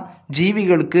ഭാഗത്തുള്ള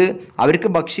ജീവികൾക്ക് അവർക്ക്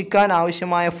ഭക്ഷിക്കാൻ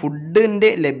ആവശ്യമായ ഫുഡിൻ്റെ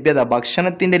ലഭ്യത,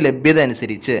 ഭക്ഷണത്തിൻ്റെ ലഭ്യത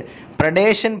അനുസരിച്ച്,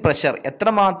 പ്രഡേഷൻ പ്രഷർ,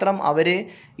 എത്രമാത്രം അവർ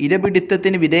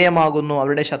ഇരപിടുത്തത്തിന് വിധേയമാകുന്നു,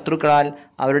 അവരുടെ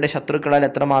ശത്രുക്കളാൽ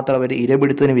എത്രമാത്രം അവർ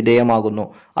ഇരപിടുത്തത്തിന് വിധേയമാകുന്നു.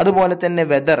 അതുപോലെ തന്നെ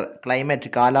വെതർ,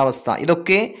 ക്ലൈമറ്റ്, കാലാവസ്ഥ,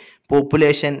 ഇതൊക്കെ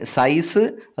പോപ്പുലേഷൻ സൈസ്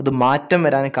അത് മാറ്റം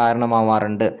വരാൻ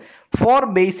കാരണമാവാറുണ്ട്. 4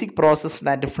 basic process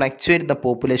that fluctuate the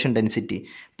population density.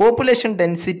 Population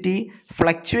density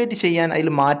fluctuate ചെയ്യാൻ, അതിൽ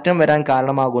മാറ്റം വരാൻ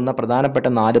കാരണമാകുന്ന പ്രധാനപ്പെട്ട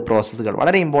 4 പ്രോസസ്സുകൾ.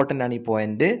 വളരെ ഇമ്പോർട്ടൻ്റ് ആണ് ഈ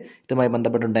പോയിന്റ്. ഇതുമായി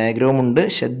ബന്ധപ്പെട്ട ഡയഗ്രാം ഉണ്ട്,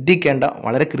 ശ്രദ്ധിക്കേണ്ട,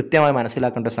 വളരെ കൃത്യമായി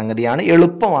മനസ്സിലാക്കേണ്ട സംഗതിയാണ്.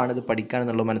 എളുപ്പമാണ് ഇത് പഠിക്കാൻ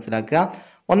എന്നുള്ളത് മനസ്സിലാക്കുക.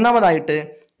 ഒന്നാമതായിട്ട്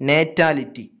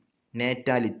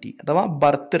നേറ്റാലിറ്റി അഥവാ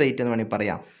ബർത്ത് റേറ്റ് എന്ന് വേണമെങ്കിൽ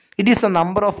പറയാം. It is A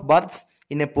number of births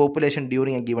in A population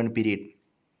during A given period.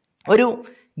 ഒരു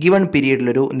ഗിവൺ പീരീഡിൽ,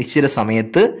 ഒരു നിശ്ചിത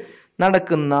സമയത്ത്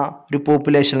നടക്കുന്ന ഒരു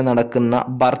പോപ്പുലേഷനിൽ നടക്കുന്ന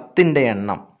ബർത്തിൻ്റെ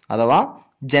എണ്ണം അഥവാ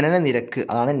ജനന നിരക്ക്,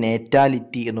 അതാണ്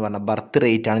നേറ്റാലിറ്റി എന്ന് പറഞ്ഞാൽ. ബർത്ത്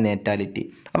റേറ്റ് ആണ് നേറ്റാലിറ്റി.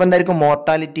 അപ്പോൾ എന്തായിരിക്കും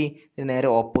മോർട്ടാലിറ്റി? നേരെ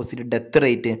opposite, death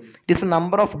rate. It is A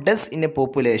number of deaths in A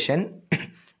population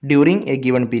during A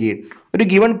given period. ഒരു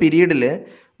ഗിവൺ പീരീഡിൽ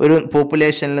ഒരു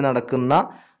പോപ്പുലേഷനിൽ നടക്കുന്ന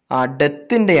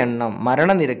ഡെത്തിൻ്റെ എണ്ണം,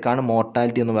 മരണനിരക്കാണ്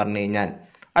മോർട്ടാലിറ്റി എന്ന് പറഞ്ഞു കഴിഞ്ഞാൽ.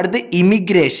 അടുത്ത്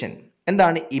ഇമിഗ്രേഷൻ.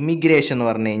 എന്താണ് ഇമിഗ്രേഷൻ എന്ന്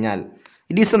പറഞ്ഞു കഴിഞ്ഞാൽ?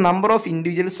 It is A number of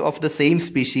individuals of the same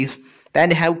species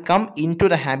that have come in to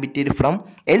the habitat from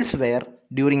elsewhere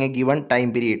during A given time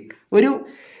period.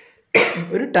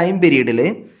 ഒരു ടൈം പീരീഡിൽ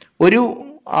ഒരു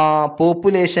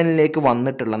പോപ്പുലേഷനിലേക്ക്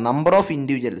വന്നിട്ടുള്ള നമ്പർ ഓഫ്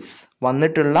ഇൻഡിവിജ്വൽസ്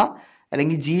വന്നിട്ടുള്ള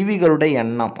അല്ലെങ്കിൽ ജീവികളുടെ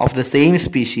എണ്ണം ഓഫ് ദ സെയിം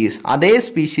സ്പീഷീസ്, അതേ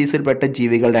സ്പീഷീസിൽപ്പെട്ട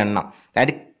ജീവികളുടെ എണ്ണം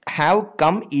that have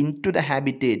come in to the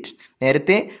habitat.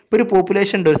 നേരത്തെ ഇപ്പോൾ ഒരു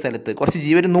പോപ്പുലേഷൻ ഉണ്ട് ഒരു സ്ഥലത്ത്,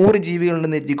 കുറച്ച് ഒരു 100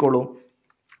 ജീവികളുണ്ടെന്ന് എത്തിക്കോളൂ.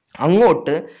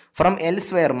 അങ്ങോട്ട് ഫ്രം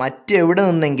എൽസ്വെയർ, മറ്റെവിടെ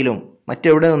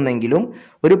നിന്നെങ്കിലും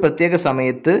ഒരു പ്രത്യേക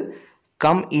സമയത്ത്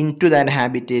come in to that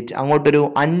habitat, അങ്ങോട്ടൊരു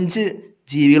 5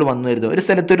 ജീവികൾ വന്നു വരുന്നു. ഒരു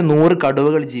സ്ഥലത്ത് ഒരു 100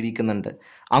 കടുവകൾ ജീവിക്കുന്നുണ്ട്.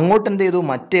 അങ്ങോട്ട് എന്ത് ചെയ്തു?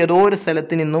 മറ്റേതോ ഒരു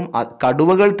സ്ഥലത്ത് നിന്നും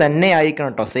കടുവകൾ തന്നെ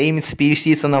ആയിരിക്കണം കേട്ടോ, സെയിം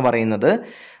സ്പീഷീസ് എന്ന് പറയുന്നത്.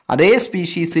 അതേ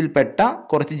സ്പീഷീസിൽപ്പെട്ട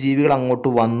കുറച്ച് ജീവികൾ അങ്ങോട്ട്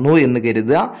വന്നു എന്ന്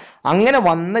കരുതുക. അങ്ങനെ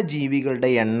വന്ന ജീവികളുടെ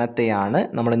എണ്ണത്തെയാണ്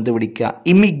നമ്മൾ എന്ത് വിളിക്കുക?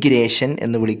 ഇമിഗ്രേഷൻ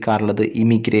എന്ന് വിളിക്കാറുള്ളത്.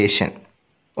 ഇമിഗ്രേഷൻ.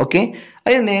 ഓക്കെ,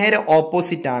 അതിന് നേരെ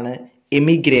ഓപ്പോസിറ്റ് ആണ്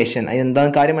എമിഗ്രേഷൻ.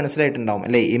 അതെന്താണെന്ന് കാര്യം മനസ്സിലായിട്ടുണ്ടാവും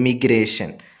അല്ലേ?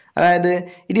 എമിഗ്രേഷൻ അതായത്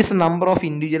it is A number of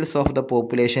individuals of the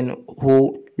population who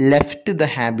left the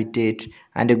habitat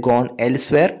and gone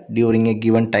elsewhere during A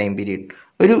given time period.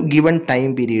 ഒരു ഗിവൺ ടൈം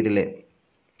പീരീഡിൽ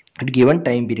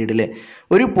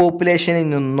ഒരു പോപ്പുലേഷനിൽ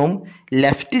നിന്നും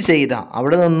ലെഫ്റ്റ് ചെയ്ത,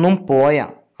 അവിടെ നിന്നും പോയ,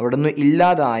 അവിടെ നിന്നും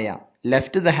ഇല്ലാതായ,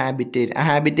 ലെഫ്റ്റ് ദ ഹാബിറ്റേറ്റ്, ആ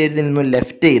ഹാബിറ്റേറ്റിൽ നിന്നും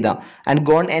ലെഫ്റ്റ് ചെയ്ത ആൻഡ്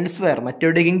ഗോൺ എൽസ്വെയർ,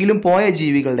 മറ്റെവിടെയെങ്കിലും പോയ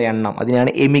ജീവികളുടെ എണ്ണം,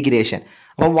 അതിനാണ് എമിഗ്രേഷൻ.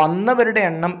 അപ്പോൾ വന്നവരുടെ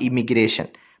എണ്ണം ഇമിഗ്രേഷൻ,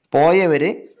 പോയവർ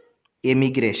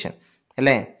എമിഗ്രേഷൻ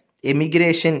അല്ലേ?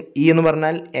 എമിഗ്രേഷൻ ഇ എന്ന്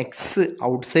പറഞ്ഞാൽ എക്സ്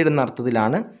ഔട്ട്സൈഡ് എന്ന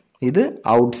അർത്ഥത്തിലാണ്. ഇത്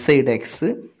ഔട്ട്സൈഡ് എക്സ്,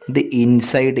 ഇത്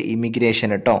ഇൻസൈഡ് ഇമിഗ്രേഷൻ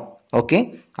കേട്ടോ. ഓക്കെ,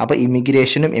 അപ്പോൾ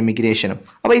ഇമിഗ്രേഷനും എമിഗ്രേഷനും.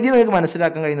 അപ്പോൾ ഇത് നിങ്ങൾക്ക്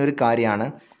മനസ്സിലാക്കാൻ കഴിയുന്ന ഒരു കാര്യമാണ്.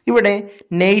 ഇവിടെ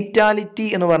നെയ്റ്റാലിറ്റി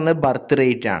എന്ന് പറഞ്ഞത് ബർത്ത്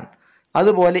റേറ്റ് ആണ്,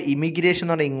 അതുപോലെ ഇമിഗ്രേഷൻ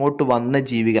എന്ന് പറഞ്ഞാൽ ഇങ്ങോട്ട് വന്ന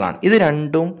ജീവികളാണ്. ഇത്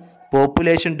രണ്ടും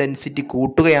പോപ്പുലേഷൻ ഡെൻസിറ്റി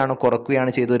കൂട്ടുകയാണോ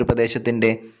കുറയ്ക്കുകയാണോ ചെയ്ത ഒരു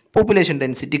പ്രദേശത്തിൻ്റെ പോപ്പുലേഷൻ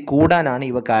ഡെൻസിറ്റി കൂടാനാണ്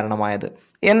ഇവ കാരണമായത്.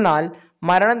 എന്നാൽ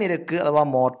മരണനിരക്ക് അഥവാ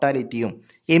മോർട്ടാലിറ്റിയും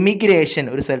എമിഗ്രേഷൻ,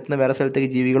 ഒരു സ്ഥലത്ത് നിന്ന് വേറെ സ്ഥലത്തേക്ക്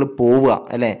ജീവികൾ പോവുക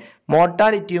അല്ലേ,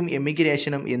 മോർട്ടാലിറ്റിയും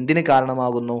എമിഗ്രേഷനും എന്തിന്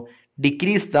കാരണമാകുന്നു?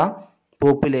 Decrease the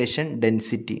population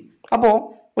density. അപ്പോൾ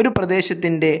ഒരു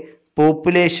പ്രദേശത്തിൻ്റെ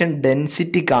പോപ്പുലേഷൻ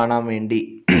ഡെൻസിറ്റി കാണാൻ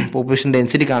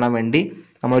വേണ്ടി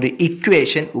നമ്മളൊരു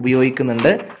ഇക്വേഷൻ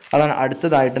ഉപയോഗിക്കുന്നുണ്ട്. അതാണ്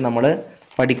അടുത്തതായിട്ട് നമ്മൾ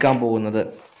പഠിക്കാൻ പോകുന്നത്.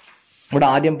 ഇവിടെ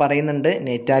ആദ്യം പറയുന്നുണ്ട്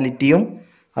നേറ്റാലിറ്റിയും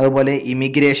അതുപോലെ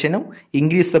ഇമിഗ്രേഷനും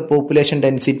ഇൻക്രീസ് ദ പോപ്പുലേഷൻ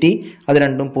ഡെൻസിറ്റി, അത്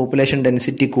രണ്ടും പോപ്പുലേഷൻ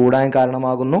ഡെൻസിറ്റി കൂടാൻ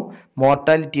കാരണമാകുന്നു.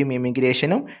 മോർട്ടാലിറ്റിയും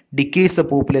ഇമിഗ്രേഷനും ഡിക്രീസ് ദ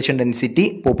പോപ്പുലേഷൻ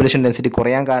ഡെൻസിറ്റി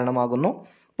കുറയാൻ കാരണമാകുന്നു.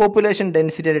 പോപ്പുലേഷൻ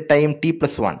ഡെൻസിറ്റിയുടെ ടൈം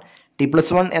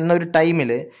T+1 എന്നൊരു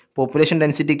ടൈമിൽ പോപ്പുലേഷൻ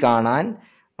ഡെൻസിറ്റി കാണാൻ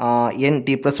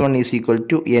T+1 is equal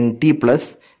to NT plus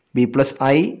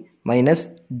B+I minus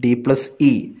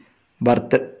D+E.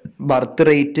 Birth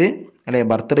rate അല്ലെ,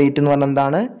 ബർത്ത് റേറ്റ് എന്ന് പറഞ്ഞാൽ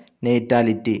എന്താണ്?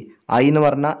 നേറ്റാലിറ്റി. I എന്ന്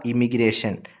പറഞ്ഞാൽ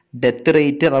ഇമിഗ്രേഷൻ. ഡെത്ത്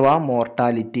റേറ്റ് അഥവാ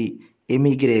mortality,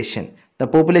 emigration. The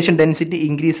population density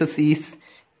increases is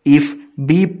if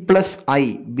B+I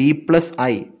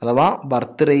അഥവാ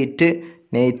ബർത്ത് റേറ്റ്,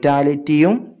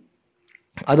 നേറ്റാലിറ്റിയും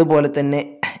അതുപോലെ തന്നെ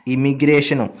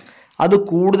ഇമിഗ്രേഷനും അത്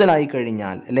കൂടുതലായി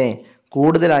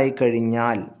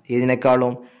കഴിഞ്ഞാൽ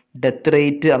ഇതിനേക്കാളും ഡെത്ത്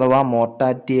റേറ്റ് അഥവാ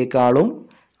മോർട്ടാലിറ്റിയേക്കാളും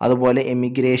അതുപോലെ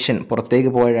എമിഗ്രേഷൻ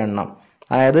പുറത്തേക്ക് പോയ എണ്ണം,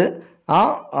 അതായത്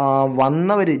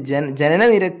വന്നവർ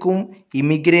ജനനനിരക്കും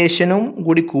ഇമിഗ്രേഷനും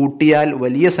കൂടി കൂട്ടിയാൽ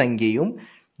വലിയ സംഖ്യയും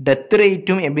ഡെത്ത്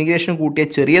റേറ്റും എമിഗ്രേഷനും കൂട്ടിയ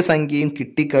ചെറിയ സംഖ്യയും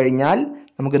കിട്ടിക്കഴിഞ്ഞാൽ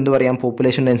നമുക്ക് എന്ത് പറയാം?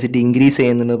 പോപ്പുലേഷൻ ഡെൻസിറ്റി ഇൻക്രീസ്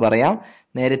ചെയ്യുന്നത് പറയാം.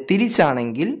 നേരെ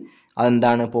തിരിച്ചാണെങ്കിൽ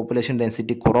അതെന്താണ്? പോപ്പുലേഷൻ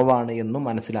ഡെൻസിറ്റി കുറവാണ് എന്നും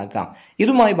മനസ്സിലാക്കാം.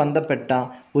 ഇതുമായി ബന്ധപ്പെട്ട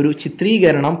ഒരു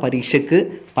ചിത്രീകരണം പരീക്ഷയ്ക്ക്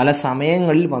പല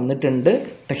സമയങ്ങളിൽ വന്നിട്ടുണ്ട്.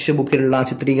 ടെക്സ്റ്റ് ബുക്കിലുള്ള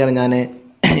ചിത്രീകരണം ഞാൻ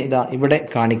ഇവിടെ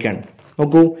കാണിക്കുകയാണ്.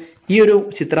 നോക്കൂ, ഈ ഒരു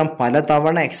ചിത്രം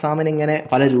പലതവണ എക്സാമിന് ഇങ്ങനെ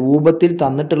പല രൂപത്തിൽ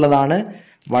തന്നിട്ടുള്ളതാണ്.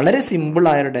 വളരെ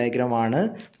സിമ്പിളായൊരു ഡയഗ്രമാണ്.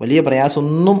 വലിയ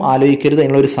പ്രയാസമൊന്നും ആലോചിക്കരുത്.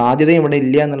 അതിനുള്ളൊരു സാധ്യതയും ഇവിടെ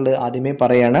ഇല്ല എന്നുള്ളത് ആദ്യമേ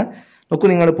പറയാണ്. നോക്കൂ,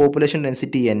 നിങ്ങൾ പോപ്പുലേഷൻ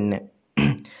ഡെൻസിറ്റി N,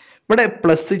 ഇവിടെ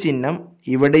പ്ലസ് ചിഹ്നം,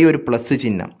 ഇവിടെയും ഒരു പ്ലസ്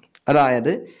ചിഹ്നം.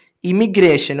 അതായത്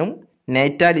ഇമിഗ്രേഷനും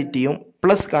നേറ്റാലിറ്റിയും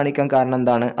പ്ലസ് കാണിക്കാൻ കാരണം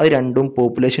എന്താണ്? അത് രണ്ടും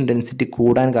പോപ്പുലേഷൻ ഡെൻസിറ്റി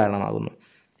കൂടാൻ കാരണമാകുന്നു.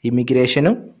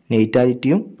 ഇമിഗ്രേഷനും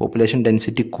നേറ്റാലിറ്റിയും പോപ്പുലേഷൻ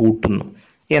ഡെൻസിറ്റി കൂട്ടുന്നു.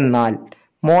 എന്നാൽ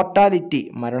മോർട്ടാലിറ്റി,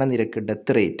 മരണനിരക്ക്,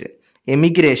 ഡെത്ത് റേറ്റ്,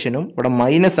 എമിഗ്രേഷനും ഇവിടെ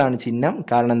മൈനസ് ആണ് ചിഹ്നം.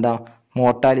 കാരണം എന്താ?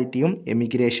 മോർട്ടാലിറ്റിയും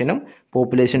എമിഗ്രേഷനും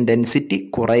പോപ്പുലേഷൻ ഡെൻസിറ്റി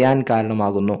കുറയാൻ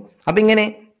കാരണമാകുന്നു. അപ്പം ഇങ്ങനെ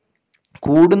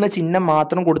കൂടുന്ന ചിഹ്നം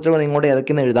മാത്രം കൊടുത്തുകൊണ്ട് നിങ്ങളോട്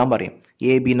ഏതൊക്കെയെന്ന് എഴുതാൻ പറയും.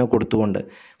 എ ബി എന്ന് കൊടുത്തുകൊണ്ട്.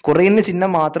 കുറയുന്ന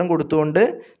ചിഹ്നം മാത്രം കൊടുത്തുകൊണ്ട്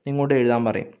നിങ്ങളോട് എഴുതാൻ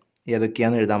പറയും.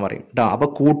 ഏതൊക്കെയാണെന്ന് എഴുതാൻ പറയും കേട്ടോ. അപ്പോൾ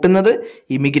കൂട്ടുന്നത്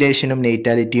ഇമിഗ്രേഷനും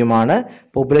നെയ്റ്റാലിറ്റിയുമാണ്.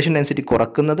 പോപ്പുലേഷൻ ഡെൻസിറ്റി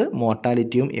കുറക്കുന്നത്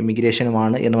മോർട്ടാലിറ്റിയും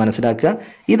എമിഗ്രേഷനുമാണ് എന്ന് മനസ്സിലാക്കുക.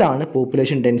 ഇതാണ്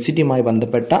പോപ്പുലേഷൻ ഡെൻസിറ്റിയുമായി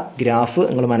ബന്ധപ്പെട്ട ഗ്രാഫ്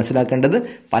നിങ്ങൾ മനസ്സിലാക്കേണ്ടത്.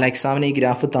 പല എക്സാമിന് ഈ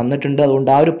ഗ്രാഫ് തന്നിട്ടുണ്ട്. അതുകൊണ്ട്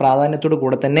ആ ഒരു പ്രാധാന്യത്തോടു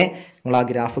കൂടെ തന്നെ നിങ്ങൾ ആ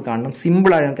ഗ്രാഫ് കാണണം.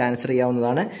 സിമ്പിളായി നമുക്ക് ആൻസർ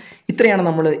ചെയ്യാവുന്നതാണ്. ഇത്രയാണ്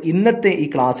നമ്മൾ ഇന്നത്തെ ഈ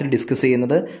ക്ലാസ്സിൽ ഡിസ്കസ്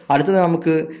ചെയ്യുന്നത്. അടുത്തത്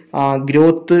നമുക്ക്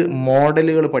ഗ്രോത്ത്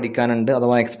മോഡലുകൾ പഠിക്കാനുണ്ട്.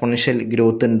 അഥവാ എക്സ്പോണൻഷ്യൽ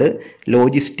ഗ്രോത്ത് ഉണ്ട്,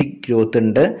 ലോജിസ്റ്റിക് ഗ്രോത്ത്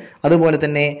ഉണ്ട്. അതുപോലെ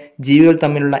തന്നെ ജീവികൾ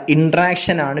തമ്മിലുള്ള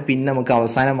ഇൻട്രാക്ഷൻ ആണ് പിന്നെ നമുക്ക്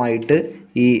അവസാനമായിട്ട്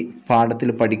ഈ പാഠത്തിൽ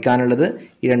പഠിക്കാനുള്ളത്.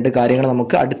 ഈ 2 കാര്യങ്ങൾ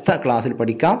നമുക്ക് അടുത്ത ക്ലാസ്സിൽ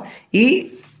പഠിക്കാം. ഈ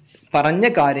പറഞ്ഞ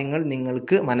കാര്യങ്ങൾ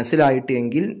നിങ്ങൾക്ക് മനസ്സിലായിട്ട്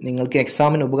എങ്കിൽ, നിങ്ങൾക്ക്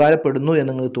എക്സാമിന് ഉപകാരപ്പെടുന്നു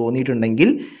എന്ന് നിങ്ങൾക്ക്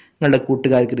തോന്നിയിട്ടുണ്ടെങ്കിൽ നിങ്ങളുടെ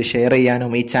കൂട്ടുകാർക്ക് ഇത് ഷെയർ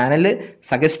ചെയ്യാനും ഈ ചാനൽ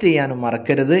സജസ്റ്റ് ചെയ്യാനും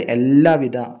മറക്കരുത്.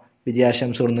 എല്ലാവിധ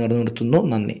വിജയാശംസകളും നേർന്നു നിർത്തുന്നു.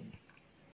 നന്ദി.